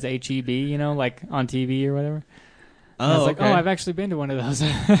somebody says HEB, you know, like on TV or whatever. And I was like, okay. oh, I've actually been to one of those.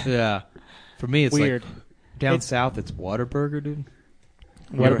 Yeah. For me, it's weird. Like, down south, it's Whataburger, dude.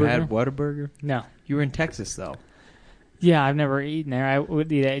 You ever had Whataburger? No. You were in Texas though. Yeah, I've never eaten there. I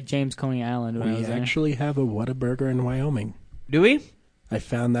would eat at James Coney Island when I was We there. actually have a Whataburger in Wyoming. Do we? I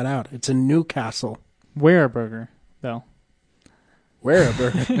found that out. It's in Newcastle. Where a burger, though? Where a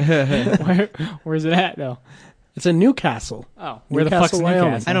burger? Where's it at, though? It's in Newcastle. Oh, where the Newcastle, fuck's Wyoming.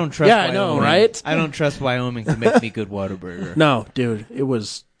 Newcastle? I don't trust. Yeah, Wyoming. I know, right? I don't trust Wyoming to make me good Whataburger. No, dude, it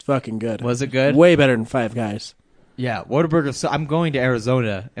was fucking good. Was it good? Way better than Five Guys. Yeah, Whataburger. So I'm going to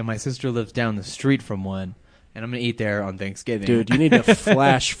Arizona, and my sister lives down the street from one, and I'm gonna eat there on Thanksgiving. Dude, you need to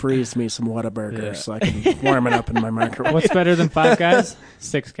flash freeze me some Whataburger so I can warm it up in my microwave. What's better than Five Guys?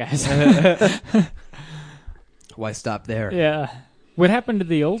 Six Guys. Why stop there? Yeah. What happened to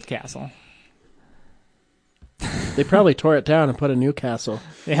the old castle? They probably tore it down and put a Newcastle.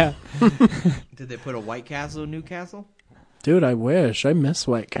 Yeah. Did they put a White Castle in Newcastle? Dude, I wish. I miss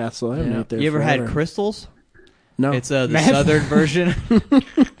White Castle. I haven't ate there You ever forever. had Crystals? No. It's the southern version.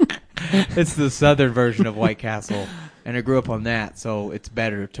 It's the southern version of White Castle, and I grew up on that, so it's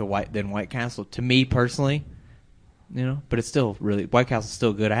better than White Castle to me personally. You know, but it's still really White Castle's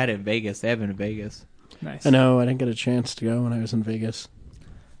still good. I had it in Vegas. They have it in Vegas. Nice. I know. I didn't get a chance to go when I was in Vegas.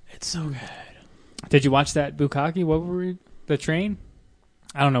 It's so good. Did you watch that Bukkake? What were we, the train?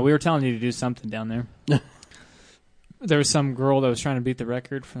 I don't know. We were telling you to do something down there. There was some girl that was trying to beat the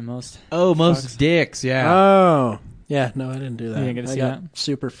record for the most. Oh, most fucks. dicks, yeah. Oh. Yeah, no, I didn't do that. You didn't get to I see got that?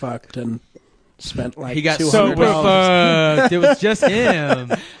 super fucked and spent like He got $200. super fucked. It was just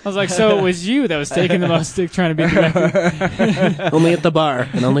him. I was like, so it was you that was taking the most stick trying to beat the record. Only at the bar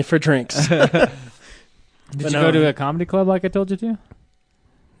and only for drinks. Did you go to a comedy club like I told you to?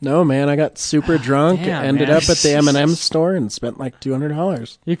 No, man, I got super drunk, Damn, ended man. up at the M&M store and spent like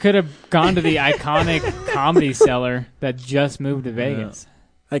 $200. You could have gone to the iconic Comedy Cellar that just moved to Vegas.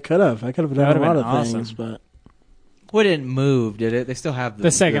 I could have. I could have done That a would've lot of been awesome. things, but Well, it didn't move, did it? They still have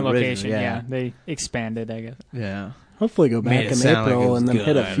The second original, location, yeah. They expanded, I guess. Yeah. hopefully go Made back it in sound like it April was and then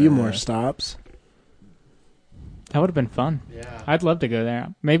hit a good. few more stops. That would have been fun. Yeah. I'd love to go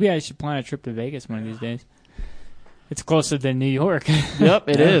there. Maybe I should plan a trip to Vegas one of these days. It's closer than New York. Yep,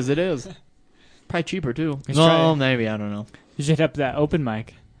 it is. It is. Probably cheaper, too. Let's try No, it. maybe. I don't know. You should hit up that open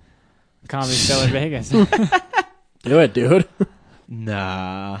mic. Comedy Cellar Vegas. Do it, dude.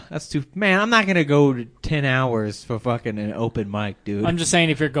 Nah. That's too... Man, I'm not going to go to 10 hours for fucking an open mic, dude. I'm just saying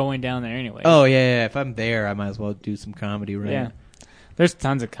if you're going down there anyway. Oh, yeah. If I'm there, I might as well do some comedy, right? Yeah. There's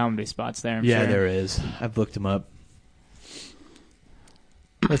tons of comedy spots there, I'm Yeah, sure. there is. I've looked them up.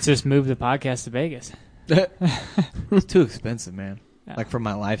 Let's just move the podcast to Vegas. It's too expensive, man. Yeah. Like, for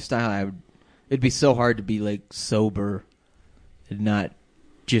my lifestyle, it'd be so hard to be, like, sober and not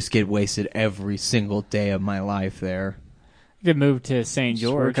just get wasted every single day of my life there. You could move to St.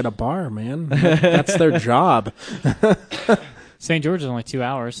 Just work George. at a bar, man. That's their job. St. George is only 2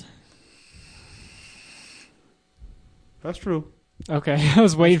 hours. That's true. Okay, I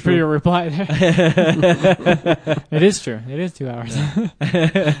was waiting for your reply there. It is true. It is 2 hours.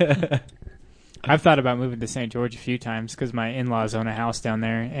 I've thought about moving to St. George a few times because my in-laws own a house down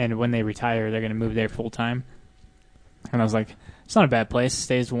there, and when they retire, they're going to move there full time. And I was like, It's not a bad place.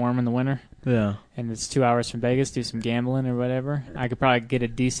 Stays warm in the winter. Yeah. And it's 2 hours from Vegas. Do some gambling or whatever. I could probably get a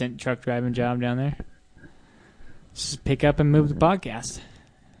decent truck driving job down there. Just pick up and move the podcast.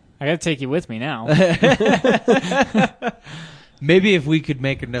 I got to take you with me now. Maybe if we could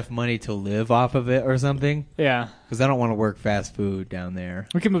make enough money to live off of it or something. Yeah. Because I don't want to work fast food down there.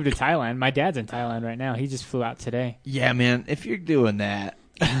 We could move to Thailand. My dad's in Thailand right now. He just flew out today. Yeah, man. If you're doing that.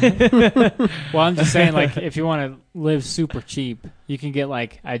 Well, I'm just saying, like, if you want to live super cheap, you can get,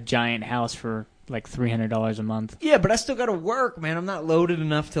 like, a giant house for, like, $300 a month. Yeah, but I still got to work, man. I'm not loaded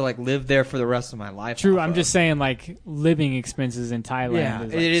enough to, like, live there for the rest of my life. True. I'm just saying, like, living expenses in Thailand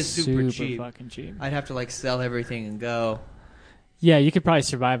is, like, it is super cheap. fucking cheap. I'd have to, like, sell everything and go. Yeah, you could probably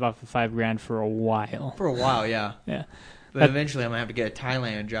survive off of $5,000 for a while. For a while, yeah. Yeah. But eventually I'm going to have to get a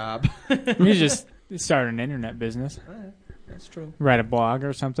Thailand job. You just start an internet business. That's true. Write a blog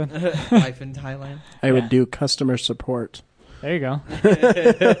or something. Life in Thailand. I would do customer support. There you go.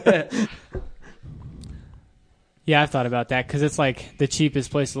 Yeah, I've thought about that because it's like the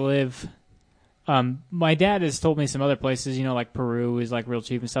cheapest place to live. My dad has told me some other places, you know, like Peru is like real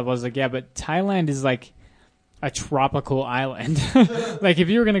cheap and stuff. I was like, yeah, but Thailand is like a tropical island. Like if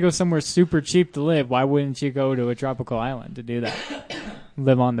you were going to go somewhere super cheap to live, why wouldn't you go to a tropical island to do that?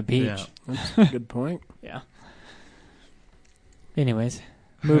 Live on the beach. Yeah. That's a good point. Yeah. Anyways,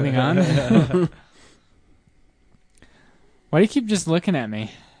 moving on. Why do you keep just looking at me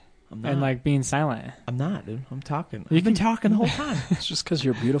and like being silent? I'm not, dude. I'm talking. You You've been talking the whole time. It's just because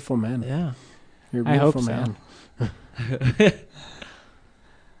you're a beautiful man. Yeah. You're a I hope beautiful so. man.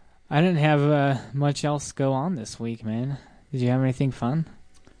 I didn't have much else go on this week, man. Did you have anything fun?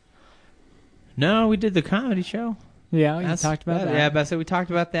 No, we did the comedy show. Yeah, you talked about that. Yeah, but I said we talked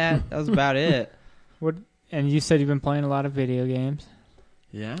about that. That was about it. What? And you said you've been playing a lot of video games.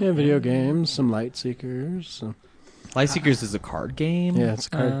 Yeah. Yeah, video games, some Light Seekers. Lightseekers is a card game. Yeah, it's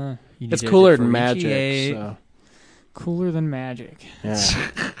card. You need It's to cooler than differentiate. Magic. So. Cooler than Magic. Yeah.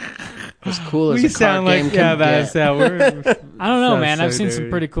 As cool as We a sound card game like can that's get. how we're. I don't know, So man. I've seen dirty. some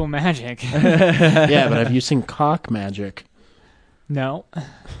pretty cool Magic. Yeah, but have you seen Cock Magic? No.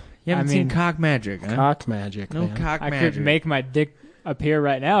 You haven't I seen mean, Cock Magic, huh? Cock Magic, No man. Cock I Magic. could make my dick appear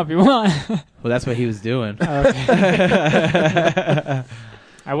right now if you want. Well, that's what he was doing. Okay.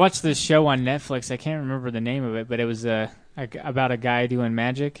 I watched this show on Netflix. I can't remember the name of it, but it was about a guy doing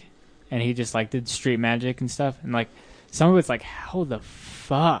magic, and he just like did street magic and stuff. And like some of it's like, how the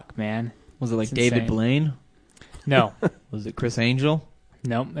fuck, man? Was it like It's David insane. Blaine? No, Was it Chris Angel?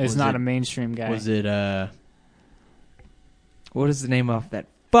 no, it's Was not it- a mainstream guy. Was it what is the name of that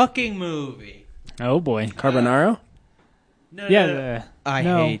fucking movie? Oh boy, Carbonaro? No, yeah. I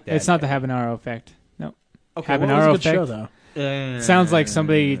no, hate that. it's not the Habanero effect. No, Okay, What was Habanero a good show, effect. though? Sounds like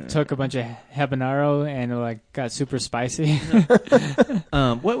somebody took a bunch of habanero and like got super spicy.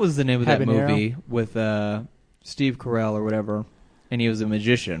 What was the name of that Habanero. movie with Steve Carell or whatever? And he was a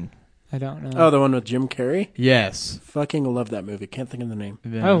magician. I don't know. Oh, the one with Jim Carrey? Yes. Fucking love that movie. Can't think of the name.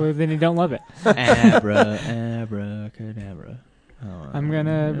 Oh, well, then you don't love it. Abracadabra. Oh, I'm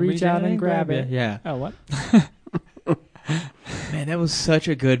gonna reach out and grab it. Yeah. Oh, what? Man, that was such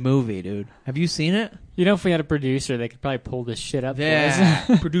a good movie, dude. Have you seen it? You know, if we had a producer, they could probably pull this shit up for us.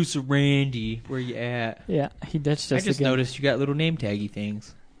 Yeah. Producer Randy, where you at? Yeah, he ditched I us just again. noticed you got little name taggy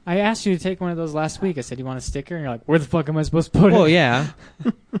things. I asked you to take one of those last week. I said, you want a sticker? And you're like, where the fuck am I supposed to put Well, it? yeah.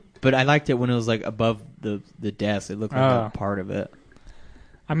 But I liked it when it was like above the desk. It looked like Oh. a part of it.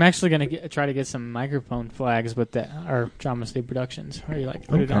 I'm actually going to try to get some microphone flags with our Drama City Productions, where you like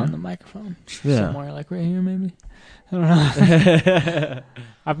put it Okay. on the microphone. Yeah. Somewhere like right here, maybe. I don't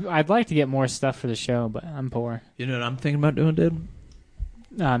know. I'd like to get more stuff for the show, but I'm poor. You know what I'm thinking about doing, dude?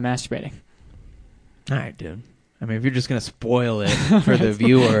 Masturbating. All right, dude. I mean, if you're just gonna spoil it for the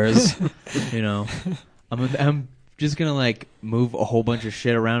viewers, you know, I'm just gonna like move a whole bunch of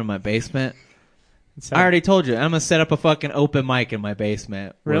shit around in my basement. So, I already told you, I'm gonna set up a fucking open mic in my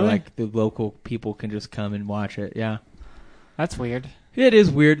basement where Really? like the local people can just come and watch it. Yeah, that's weird. it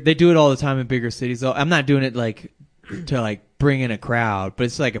is weird. They do it all the time in bigger cities. Though I'm not doing it like to like bring in a crowd, but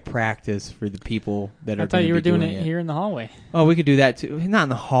it's like a practice for the people that are. I thought gonna you were be doing it here in the hallway. Oh, we could do that too. Not in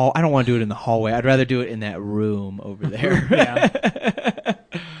the hall. I don't want to do it in the hallway. I'd rather do it in that room over there. Yeah.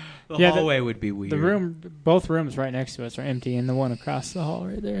 The Yeah, hallway would be weird. The room, both rooms right next to us are empty, and the one across the hall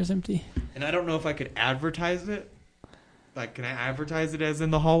right there is empty. And I don't know if I could advertise it. Like, can I advertise it as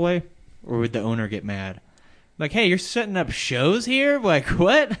in the hallway? Or would the owner get mad? Like, hey, you're setting up shows here? Like,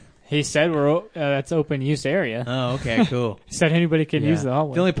 what? He said that's open use area. Oh, okay, cool. He said anybody can Yeah. use the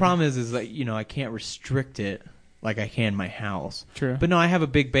hallway. The only problem is like, you know, I can't restrict it like I can my house. True. But no, I have a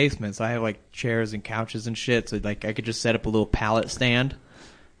big basement, so I have like chairs and couches and shit. So like I could just set up a little pallet stand,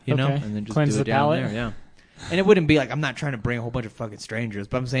 you know, Okay. and then just Cleanse do it the down pallet? there. Yeah. And it wouldn't be like, I'm not trying to bring a whole bunch of fucking strangers,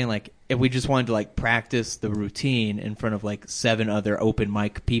 but I'm saying like if we just wanted to like practice the routine in front of like 7 other open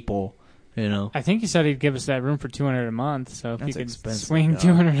mic people, you know. I think he said he'd give us that room for $200 a month. So if That's you could expensive, swing though.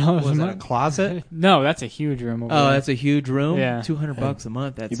 $200 a Was that a month. closet? No, that's a huge room. Over Oh, there. that's a huge room. Yeah. $200 a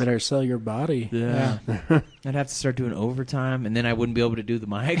month. That's You better sell your body. yeah. I'd have to start doing overtime, and then I wouldn't be able to do the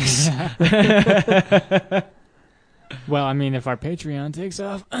mics. Well, I mean, if our Patreon takes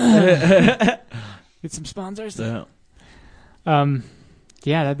off, get some sponsors. So, Yeah,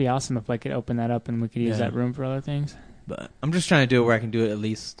 that'd be awesome if I could open that up and we could use Yeah. that room for other things. but I'm just trying to do it where I can do it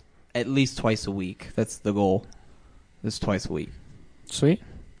at least twice a week. That's the goal. It's twice a week. Sweet.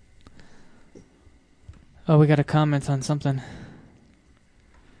 Oh, we got a comment on something.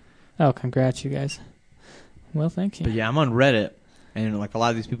 Oh, congrats, you guys. Well, thank you. But yeah, I'm on Reddit, and like a lot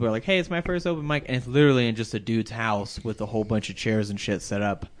of these people are like, "Hey, it's my first open mic," and it's literally in just a dude's house with a whole bunch of chairs and shit set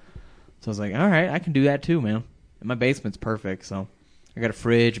up. So I was like, "All right, I can do that too, man." And my basement's perfect, so I got a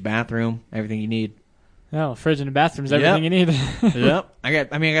fridge, bathroom, everything you need. Oh, fridge and a bathroom is Yep. everything you need. Yep. I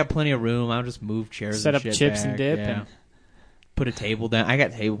got plenty of room. I'll just move chairs. Set and up shit chips back. and dip Yeah. and Put a table down. I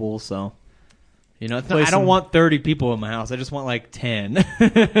got tables, so you know, Play I don't some- want 30 people in my house. I just want like 10.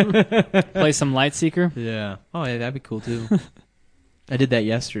 play some Lightseeker. Yeah. Oh, yeah, that'd be cool too. I did that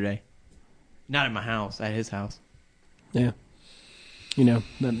yesterday. Not at my house, at his house. Yeah. You know,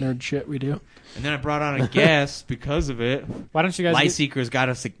 that nerd shit we do. And then I brought on a guest because of it. Why don't you guys? Lightseekers got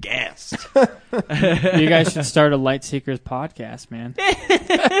us a guest. You guys should start a Lightseekers podcast, man.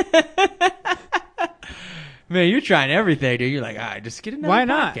 Man, you're trying everything, dude. You're like, all right, just get another Why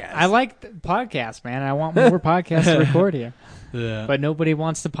not? podcast. I like the podcast, man. I want more podcasts to record here, Yeah. but nobody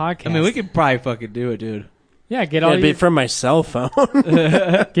wants to podcast. I mean, we could probably fucking do it, dude. Yeah, get all It'd be your, from my cell phone.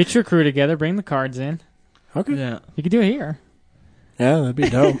 get your crew together, bring the cards in. Okay. Yeah. You could do it here. Yeah, that'd be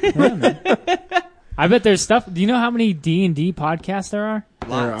dope. Yeah, man. I bet there's stuff. Do you know how many D&D podcasts there are?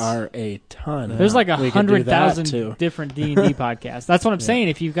 There are a ton. There's like We could do that, 100,000 too. different D&D podcasts. That's what I'm saying.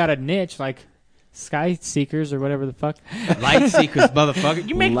 If you've got a niche like Sky Seekers or whatever the fuck, Light Seekers, motherfucker.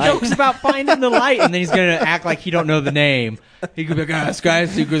 You make Light. jokes about finding the light, and then he's going to act like he don't know the name. He could be like, Sky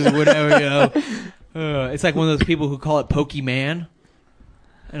Seekers or whatever, you know. It's like one of those people who call it Pokemon.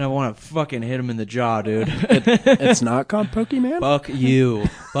 And I want to fucking hit him in the jaw, dude. It's not called Pokemon? Fuck you.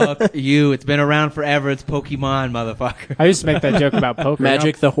 Fuck you. It's been around forever. It's Pokemon, motherfucker. I used to make that joke about poker.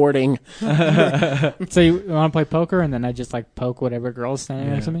 Magic the Hoarding. So you want to play poker, and then I just like poke whatever girl's standing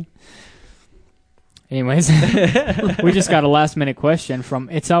next to me. Anyways, we just got a last minute question from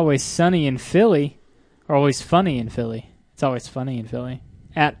It's Always Sunny in Philly, or Always Funny in Philly. It's Always Funny in Philly.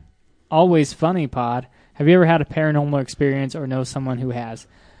 At Always Funny Pod, have you ever had a paranormal experience or know someone who has?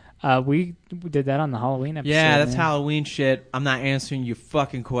 We did that on the Halloween episode. Yeah, that's man. Halloween shit. I'm not answering your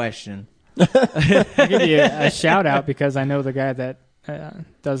fucking question. I'll give you a shout out because I know the guy that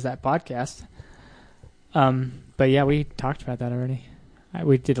does that podcast. But yeah, we talked about that already.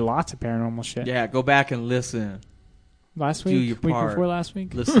 We did lots of paranormal shit. Yeah, go back and listen. Last Do week? your Week part. before last week?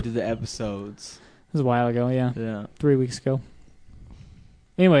 It Listen to the episodes. was a while ago, yeah. Yeah. 3 weeks ago.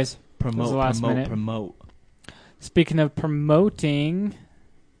 Anyways, Promote, the last minute. promote. speaking of promoting,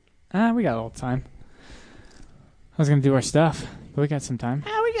 we got a little time. I was going to do our stuff, but we got some time.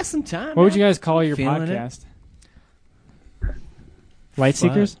 Ah, we got some time. What would you guys call your Feeling it? podcast? Light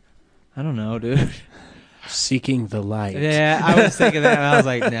Seekers? I don't know, dude. Seeking the Light. Yeah, I was thinking that. And I was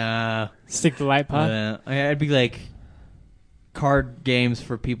like, nah. Stick the Light Pod? I'd be like card games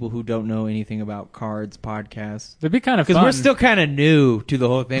for people who don't know anything about cards podcast. It'd be kind of fun. Because we're still kind of new to the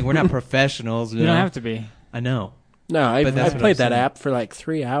whole thing. We're not professionals. You don't have to be. I know. No, But I've that's what played I'm that saying. app for like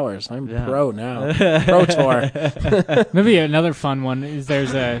 3 hours. I'm Yeah. pro now. Pro Tour. Maybe another fun one is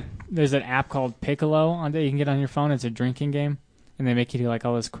there's an app called Piccolo that you can get on your phone. It's a drinking game, and they make you do like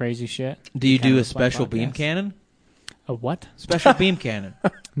all this crazy shit. Do you Kind do of a special like beam podcasts. cannon? A what? Special beam cannon.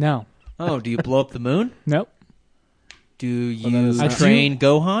 No. Oh, do you blow up the moon? Nope. Do you then it's not- train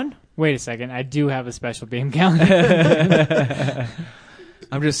Gohan? Wait a second. I do have a special beam calendar.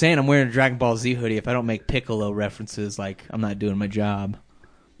 I'm just saying I'm wearing a Dragon Ball Z hoodie. If I don't make Piccolo references, like, I'm not doing my job.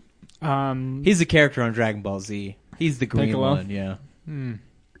 He's a character on Dragon Ball Z. He's the green Piccolo? one, yeah.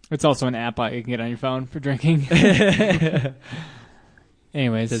 It's also an app you can get on your phone for drinking.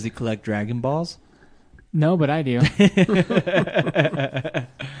 Anyways. Does he collect Dragon Balls? No, but I do.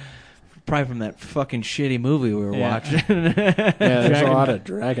 Probably from that fucking shitty movie we were Yeah. watching. Yeah, there's Dragon- a lot of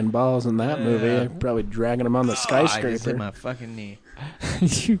Dragon Balls in that movie. Yeah. I'm probably dragging them on the I just hit skyscraper. my fucking knee.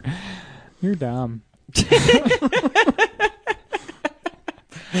 You're dumb.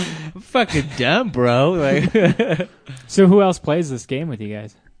 Fucking dumb, bro. Like, So who else plays this game with you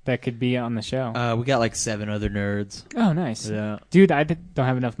guys that could be on the show? we got like 7 other nerds. Oh, nice. Yeah. Dude, I don't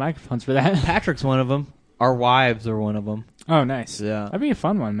have enough microphones for that. Patrick's one of them. Our wives are one of them. Oh, nice. Yeah. That'd be a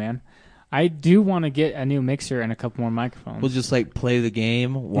fun one, man. I do want to get a new mixer and a couple more microphones. We'll just like play the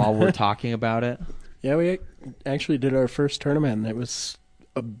game while we're talking about it. Yeah, we actually did our first tournament, and it was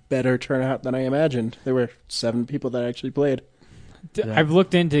a better turnout than I imagined. There were 7 people that actually played. I've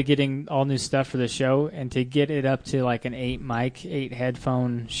looked into getting all new stuff for the show, and to get it up to like an 8 mic, 8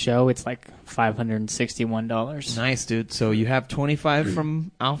 headphone show, it's like $561. Nice, dude. So you have 25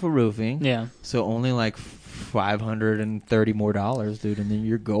 from Alpha Roofing. Yeah. So only like $530 more, dude, and then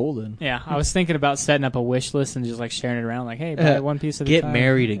you're golden. Yeah, I was thinking about setting up a wish list and just like sharing it around, like, hey, buy one piece at a Get time.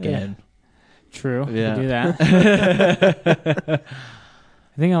 married again. Yeah. True. Yeah. Do that.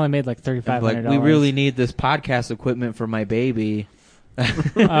 I think I only made like $3,500. Like, we really need this podcast equipment for my baby.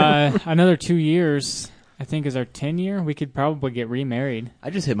 Another 2 years, I think, is our 10 year. We could probably get remarried. I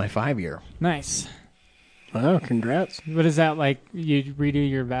just hit my 5-year. Nice. Wow, congrats. What is that like? You redo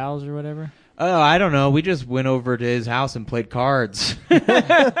your vows or whatever? Oh, I don't know. We just went over to his house and played cards.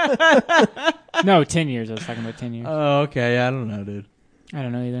 No, 10 years. I was talking about 10 years. Oh, okay. I don't know, dude. I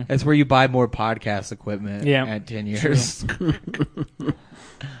don't know either. That's where you buy more podcast equipment at 10 years.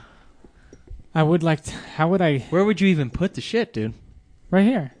 I would like to, how would I? Where would you even put the shit, dude? Right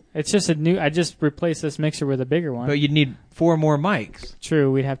here. It's just a new, I just replaced this mixer with a bigger one. But you'd need 4 more mics. True,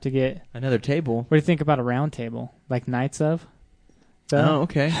 we'd have to get. Another table. What do you think about a round table? Like Knights of? So, Oh,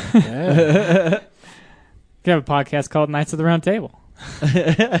 okay. Yeah. you could have a podcast called Knights of the Round Table.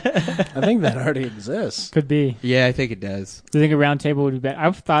 I think that already exists. Could be. Yeah, I think it does. Do you think a round table would be better?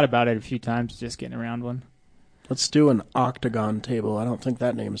 I've thought about it a few times, just getting around one. Let's do an octagon table. I don't think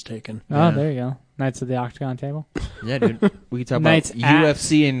that name's taken. Oh, Yeah. there you go. Knights of the Octagon Table. Yeah, dude. We could talk about Knights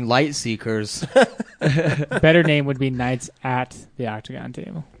UFC and Light Seekers. Better name would be Knights at the Octagon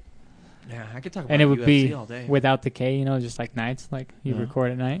Table. Yeah, I could talk about And it would UFC be all day. without the K, you know, just like Knights, like you Yeah.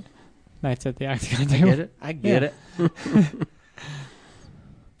 record at night. Knights at the Octagon I Table. get it. I get it.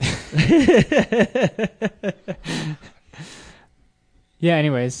 Yeah,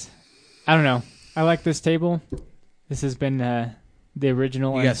 anyways. I don't know. I like this table. This has been the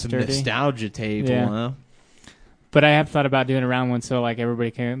original You and got some sturdy. nostalgia table, Yeah. huh? But I have thought about doing a round one so like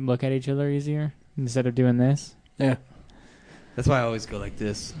everybody can look at each other easier instead of doing this. Yeah. That's why I always go like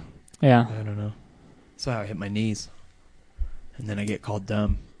this. Yeah. I don't know. That's why I hit my knees. And then I get called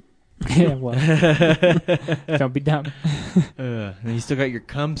dumb. Yeah, well. Don't be dumb. And you still got your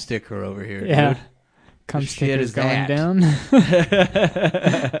cum sticker over here, Yeah. dude. Cum The shit sticker's is going that? down.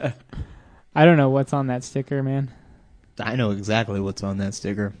 I don't know what's on that sticker, man. I know exactly what's on that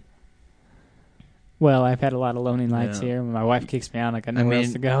sticker. Well, I've had a lot of lonely nights Yeah. here. When my wife kicks me out, I got nowhere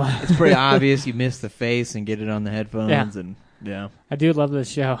else to go. It's pretty obvious you miss the face and get it on the headphones. Yeah. And yeah. I do love this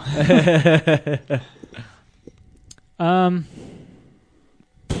show.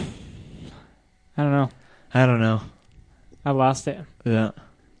 I don't know. I don't know. I lost it. Yeah.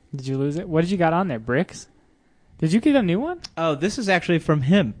 Did you lose it? What did you got on there? Bricks? Did you get a new one? Oh, this is actually from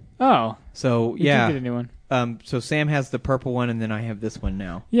him. Oh, So, you yeah. did get a new one. So Sam has the purple one, and then I have this one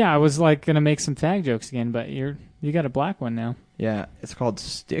now. Yeah, I was like gonna make some tag jokes again, but you got a black one now. Yeah. It's called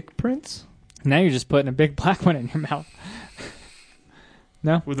Stick Prints. Now you're just putting a big black one in your mouth.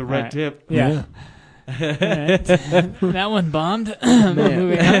 No, With a All right. tip. Yeah. All right. That one bombed.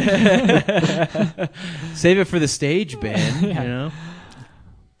 Moving on. Save it for the stage, Ben. Yeah. You know?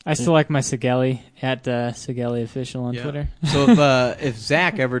 I still like my Sigelli at Sigelli Official on Yeah. Twitter. So if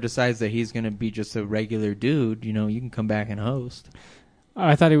Zach ever decides that he's going to be just a regular dude, you know, you can come back and host. Oh,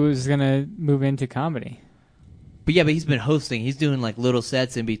 I thought he was gonna move into comedy. But yeah, but he's been hosting. He's doing like little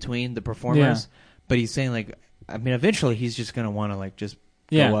sets in between the performers. Yeah. But he's saying like, I mean, eventually he's just going to want to like just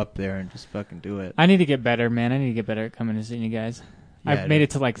Yeah. go up there and just fucking do it. I need to get better, man. I need to get better at coming and seeing you guys. Yeah, I've made it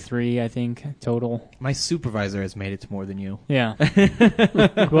to like 3, I think, total. My supervisor has made it to more than you. Yeah.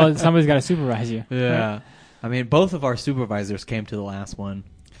 Well, somebody's got to supervise you. Yeah. I mean, both of our supervisors came to the last one.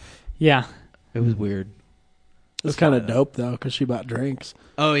 Yeah. It was weird. It was kind of dope, though, because she bought drinks.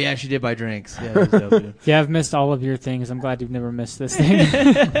 Oh, yeah, she did buy drinks. Yeah, that was dope, dude. Yeah, I've missed all of your things. I'm glad you've never missed this thing.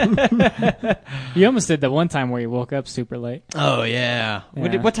 You almost did that one time where you woke up super late. Oh, yeah.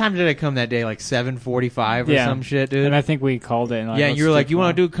 Yeah. What time did I come that day? Like 7:45 or Yeah. some shit, dude? And I think we called it. And Yeah, let's you were do like, you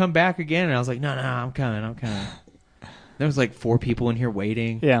want tomorrow." to come back again? And I was like, no, I'm coming. There was like 4 people in here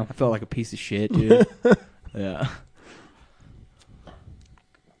waiting. Yeah. I felt like a piece of shit, dude. Yeah.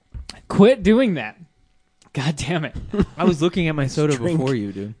 Quit doing that. God damn it. I was looking at my soda Drink. before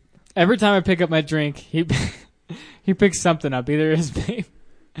you, dude. Every time I pick up my drink, he picks something up, either his vape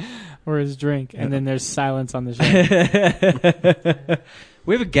or his drink, and then there's silence on the show.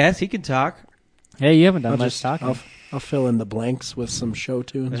 We have a guest. He can talk. Hey, you haven't done much talking. I'll fill in the blanks with some show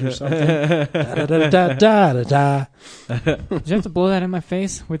tunes or something. Da-da-da-da-da-da-da. Did you have to blow that in my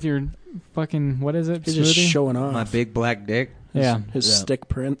face with your fucking, what is it, He's just smoothie? showing off My big black dick. Yeah. his stick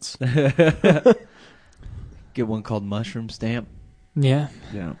prints. Get one called Mushroom Stamp. Yeah.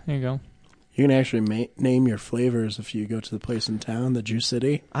 Yeah. There you go. You can actually name your flavors if you go to the place in town, the Juice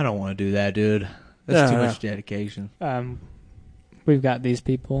City. I don't want to do that, dude. That's too much dedication. We've got these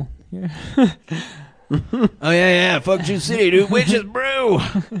people. Yeah. Oh, yeah. Fuck Juice City, dude. Witch's Brew.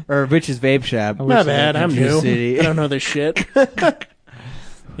 Or Witch's Vape Shop. My bad, I'm Juice new. City. I don't know this shit.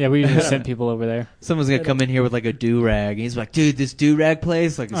 Yeah, we usually send people over there. Someone's going to come in here with like a do-rag. He's like, dude, this do-rag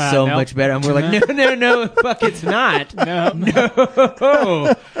place like is so no. much better. And we're like, no, fuck, it's not. No.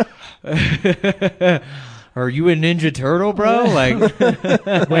 No. Are you a Ninja Turtle, bro? Like,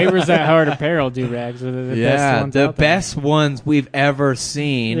 Waivers at Hard Apparel do-rags are the best ones the out there. best ones we've ever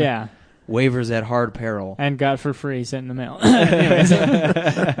seen. Yeah. Waivers at Hard Apparel. And got for free sent in the mail. Anyways.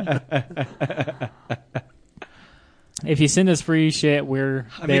 If you send us free shit, we're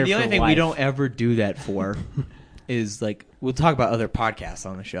there the only for thing we life. don't ever do that for is like we'll talk about other podcasts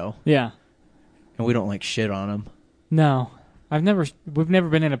on the show, Yeah. and we don't like shit on them. No. We've never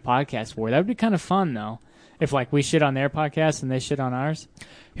been in a podcast war. That would be kind of fun though. If like we shit on their podcast and they shit on ours.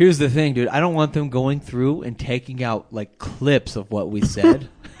 Here's the thing, dude. I don't want them going through and taking out like clips of what we said.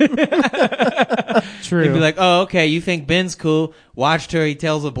 True. They'd be like, "Oh, okay, you think Ben's cool? Watch till he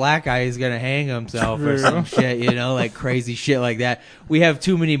tells a black guy he's gonna hang himself or some shit, like crazy shit like that." We have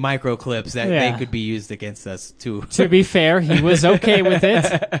too many micro clips that they could be used against us too. To be fair, he was okay with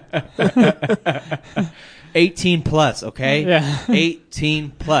it. 18 plus, okay? Yeah.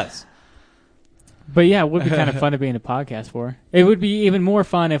 18 plus. But yeah, it would be kind of fun to be in a podcast for. It would be even more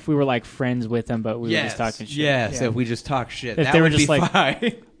fun if we were like friends with them, but we were just talking shit. Yes, Yeah. if we just talk shit. If that they were would just be like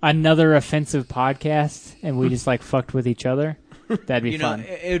fine. another offensive podcast and we just like fucked with each other, that'd be fun.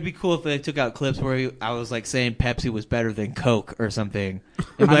 It would be cool if they took out clips where I was like saying Pepsi was better than Coke or something.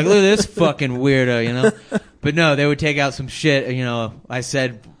 They'd be like, look at this fucking weirdo, But no, they would take out some shit, I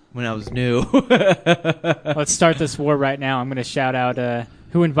said when I was new. Let's start this war right now. I'm going to shout out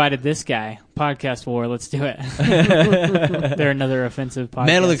who invited this guy? Podcast war. Let's do it. They're another offensive podcast.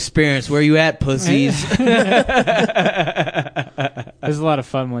 Metal Experience, where you at, pussies? There's a lot of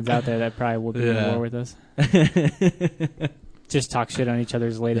fun ones out there that probably would be in war with us. Just talk shit on each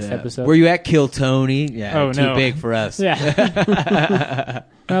other's latest episodes. Where you at, Kill Tony? Yeah, too no. big for us. Yeah.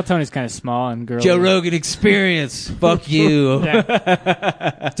 Well, Tony's kind of small and girly. Joe Rogan Experience. Fuck you.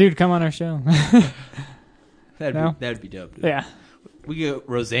 Yeah. Dude, come on our show. That'd be dope, dude. Yeah. We get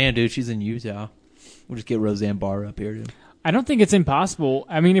Roseanne, dude. She's in Utah. We'll just get Roseanne Barr up here, dude. I don't think it's impossible.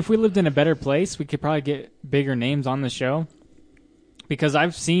 I mean, if we lived in a better place, we could probably get bigger names on the show. Because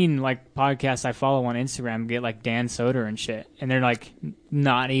I've seen like podcasts I follow on Instagram get like Dan Soder and shit, and they're like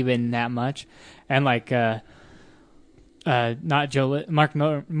not even that much. And like not Joe Mark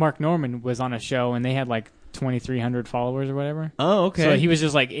Norman was on a show and they had like 2,300 followers or whatever. Oh, okay. So he was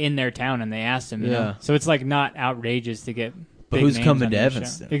just like in their town and they asked him. You know? So it's like not outrageous to get. But big who's names coming on to your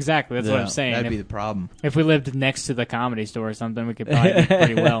Evanston? show. Exactly, that's what I'm saying. That'd be the problem. If we lived next to the Comedy Store or something, we could probably do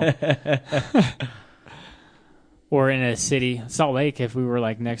pretty well. Or in a city, Salt Lake, if we were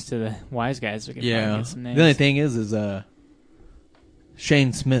like next to the Wise Guys, we could probably get some names. The only thing is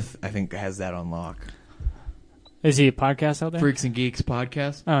Shane Smith, I think, has that on lock. Is he a podcast out there? Freaks and Geeks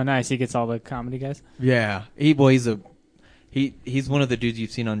podcast. Oh, nice. He gets all the comedy guys. Yeah, he's one of the dudes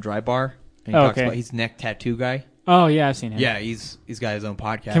you've seen on Dry Bar. And he talks about he's neck tattoo guy. Oh yeah, I've seen him. Yeah, he's got his own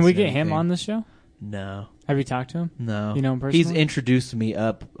podcast. Can we get him on this show? No. Have you talked to him? No. You know him personally? He's introduced me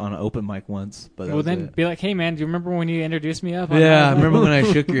up on an open mic once, but that was then it. be like, hey man, do you remember when you introduced me up? Yeah, I remember when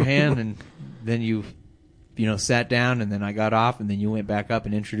I shook your hand and then you sat down and then I got off and then you went back up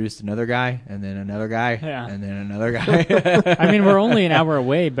and introduced another guy and then another guy and then another guy. I mean, we're only an hour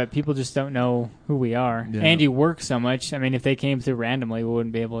away, but people just don't know who we are. Yeah. And you work so much. I mean, if they came through randomly, we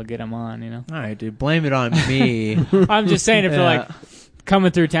wouldn't be able to get them on, All right, dude, blame it on me. I'm just saying if they're like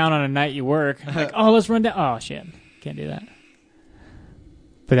coming through town on a night you work, like, oh, let's run down. Oh, shit. Can't do that.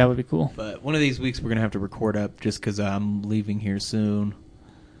 But that would be cool. But one of these weeks we're going to have to record up just because I'm leaving here soon.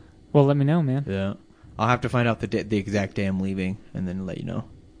 Well, let me know, man. Yeah. I'll have to find out the exact day I'm leaving and then let you know.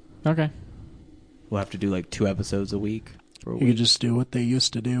 Okay. We'll have to do like 2 episodes a week. You could just do what they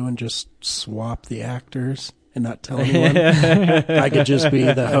used to do and just swap the actors and not tell anyone. I could just be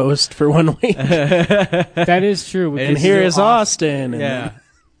the host for 1 week. That is true. And here is Austin. And yeah.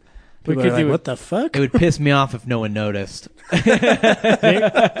 We People could are like, do what the fuck? It would piss me off if no one noticed. There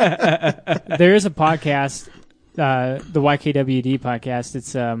is a podcast, the YKWd podcast.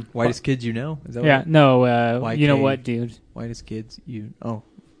 It's Whitest kids you know? Is that yeah, what? no, you know YK. what, dude? Whitest kids you... Oh.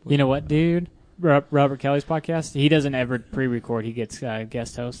 You know what, dude? Robert Kelly's podcast. He doesn't ever pre-record. He gets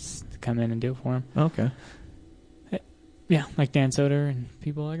guest hosts to come in and do it for him. Okay. Yeah, like Dan Soder and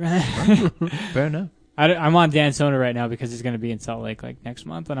people like that. Fair enough. I'm on Dan Soder right now because he's going to be in Salt Lake like next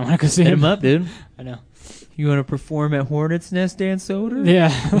month, and I want to go see Hit him. him up, dude. I know. You want to perform at Hornet's Nest, Dan Soder?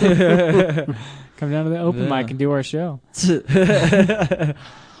 Yeah. Come down to the open Yeah. mic and do our show.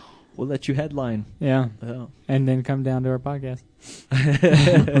 We'll let you headline. Yeah. Oh. And then come down to our podcast.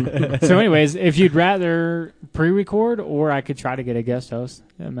 So anyways, if you'd rather pre-record or I could try to get a guest host,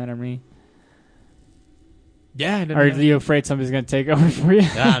 doesn't matter to me. Yeah. Or are you afraid somebody's going to take over for you?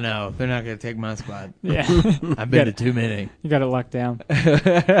 Ah, no. They're not going to take my spot. Yeah. I've been to too many. You got it locked down.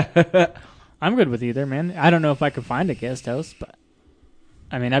 I'm good with either, man. I don't know if I could find a guest host, but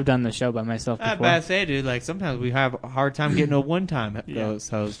I mean, I've done the show by myself before. I bad say, dude. Like sometimes we have a hard time getting a one-time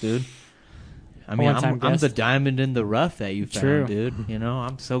host, dude. I mean, One-time I'm guest. the diamond in the rough that you found, True. dude. You know,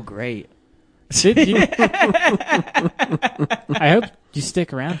 I'm so great. Did you? I hope you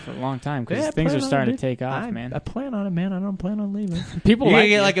stick around for a long time because Yeah, things are plan on starting it, to take off, I man. plan on it, man. I don't plan on leaving. People You're like gonna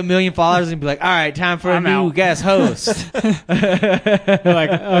get you. like 1 million followers and be like, all right, time for I'm a new out. guest host. They're like,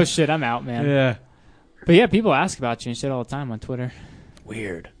 oh shit, I'm out, man. Yeah. But yeah, people ask about you and shit all the time on Twitter.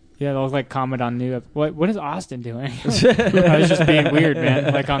 Weird. Yeah, they'll like comment on new. What is Austin doing? I was just being weird,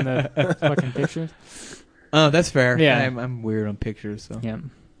 man. Like on the fucking pictures. Oh, that's fair. Yeah. I'm weird on pictures, so. Yeah.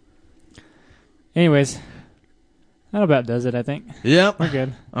 Anyways, that about does it. I think Yep. we're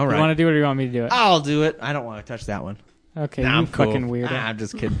good. All right. You want to do it or you want me to do it? I'll do it. I don't want to touch that one. Okay, Nah, you I'm cool. fucking weirdo. I'm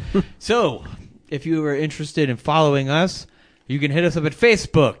just kidding. So, if you are interested in following us, you can hit us up at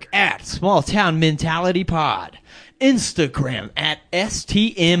Facebook at Small Town Mentality Pod, Instagram at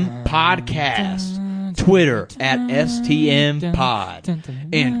STM Podcast, Twitter at STM Pod,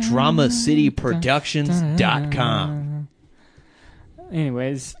 and DramaCityProductions.com.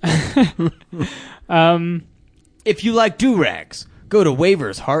 Anyways, If you like do-rags, go to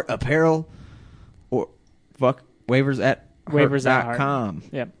Waivers Heart Apparel or Waivers at Heart.com.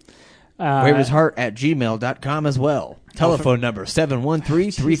 Yep. WaversHeart at gmail.com as well. Telephone number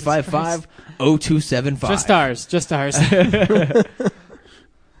 713-355-0275. Just ours.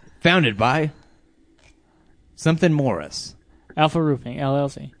 Founded by something Morris. Alpha Roofing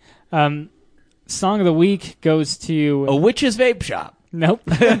LLC. Song of the week goes to A witch's vape shop. Nope.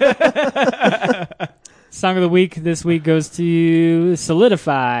 Song of the week this week goes to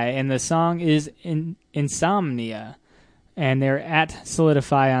Solidify, and the song is Insomnia. And they're at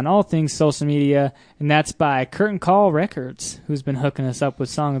Solidify on all things social media, and that's by Curtain Call Records, who's been hooking us up with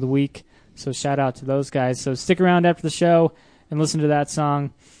Song of the Week. So shout out to those guys. So stick around after the show and listen to that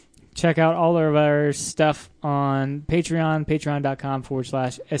song. Check out all of our stuff on Patreon,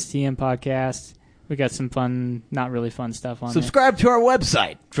 patreon.com/STM podcast. We got some fun, not really fun stuff on Subscribe to our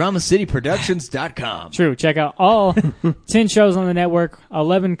website, DramaCityProductions.com. there. True. Check out all 10 shows on the network,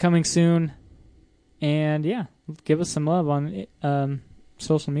 11 coming soon. And yeah, give us some love on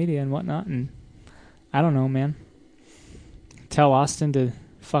social media and whatnot. And I don't know, man. Tell Austin to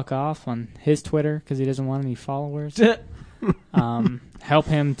fuck off on his Twitter because he doesn't want any followers. Help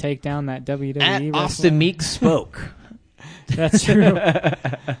him take down that WWE At wrestler. Austin Meeks spoke. That's true.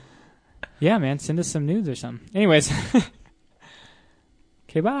 Yeah, man. Send us some nudes or something. Anyways.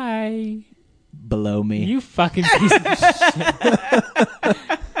 Okay, bye. Below me. You fucking piece of shit.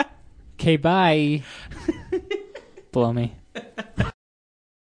 Okay, bye. Blow me.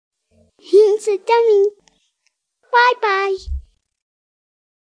 He's a dummy. Bye-bye.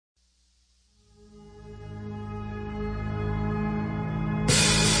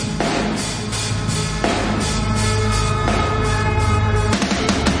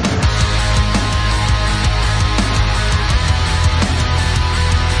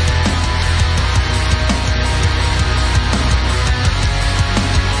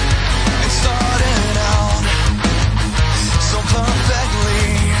 It started out so perfectly.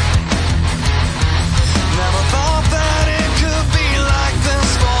 Never thought that it could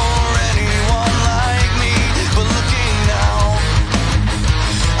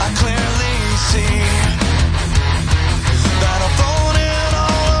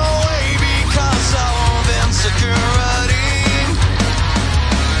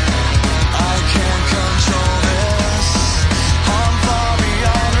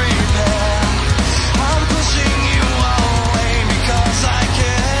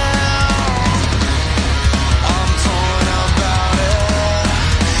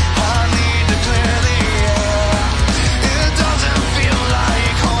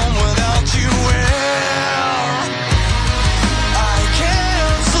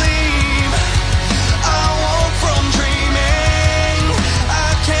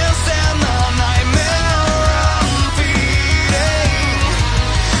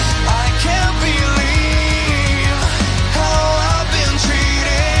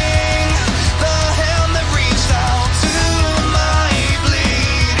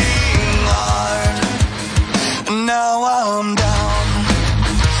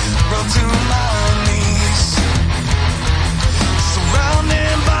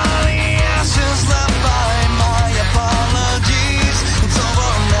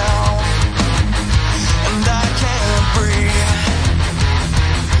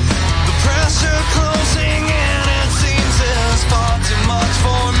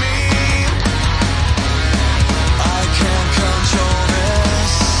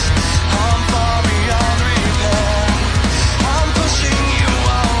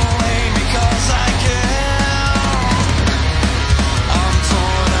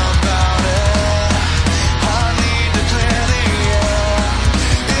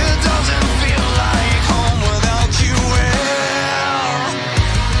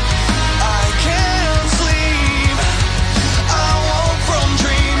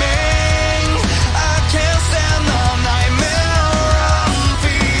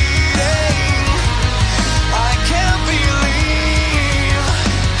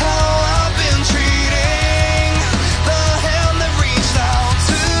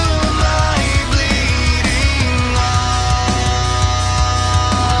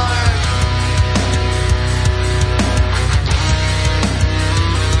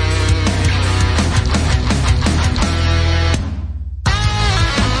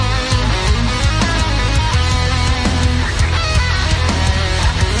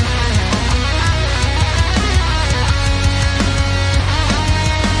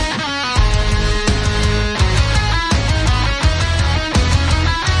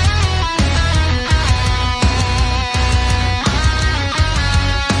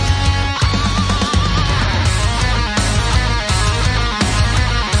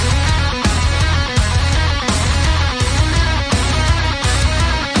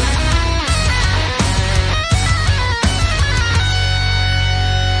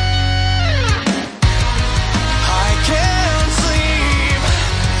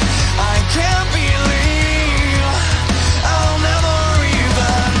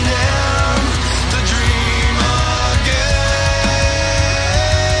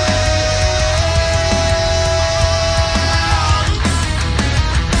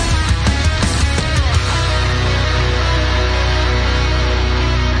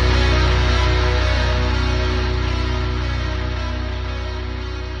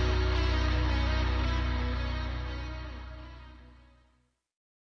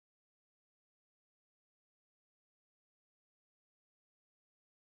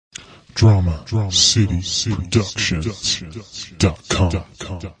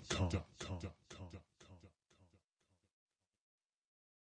DramaCityProductions.com.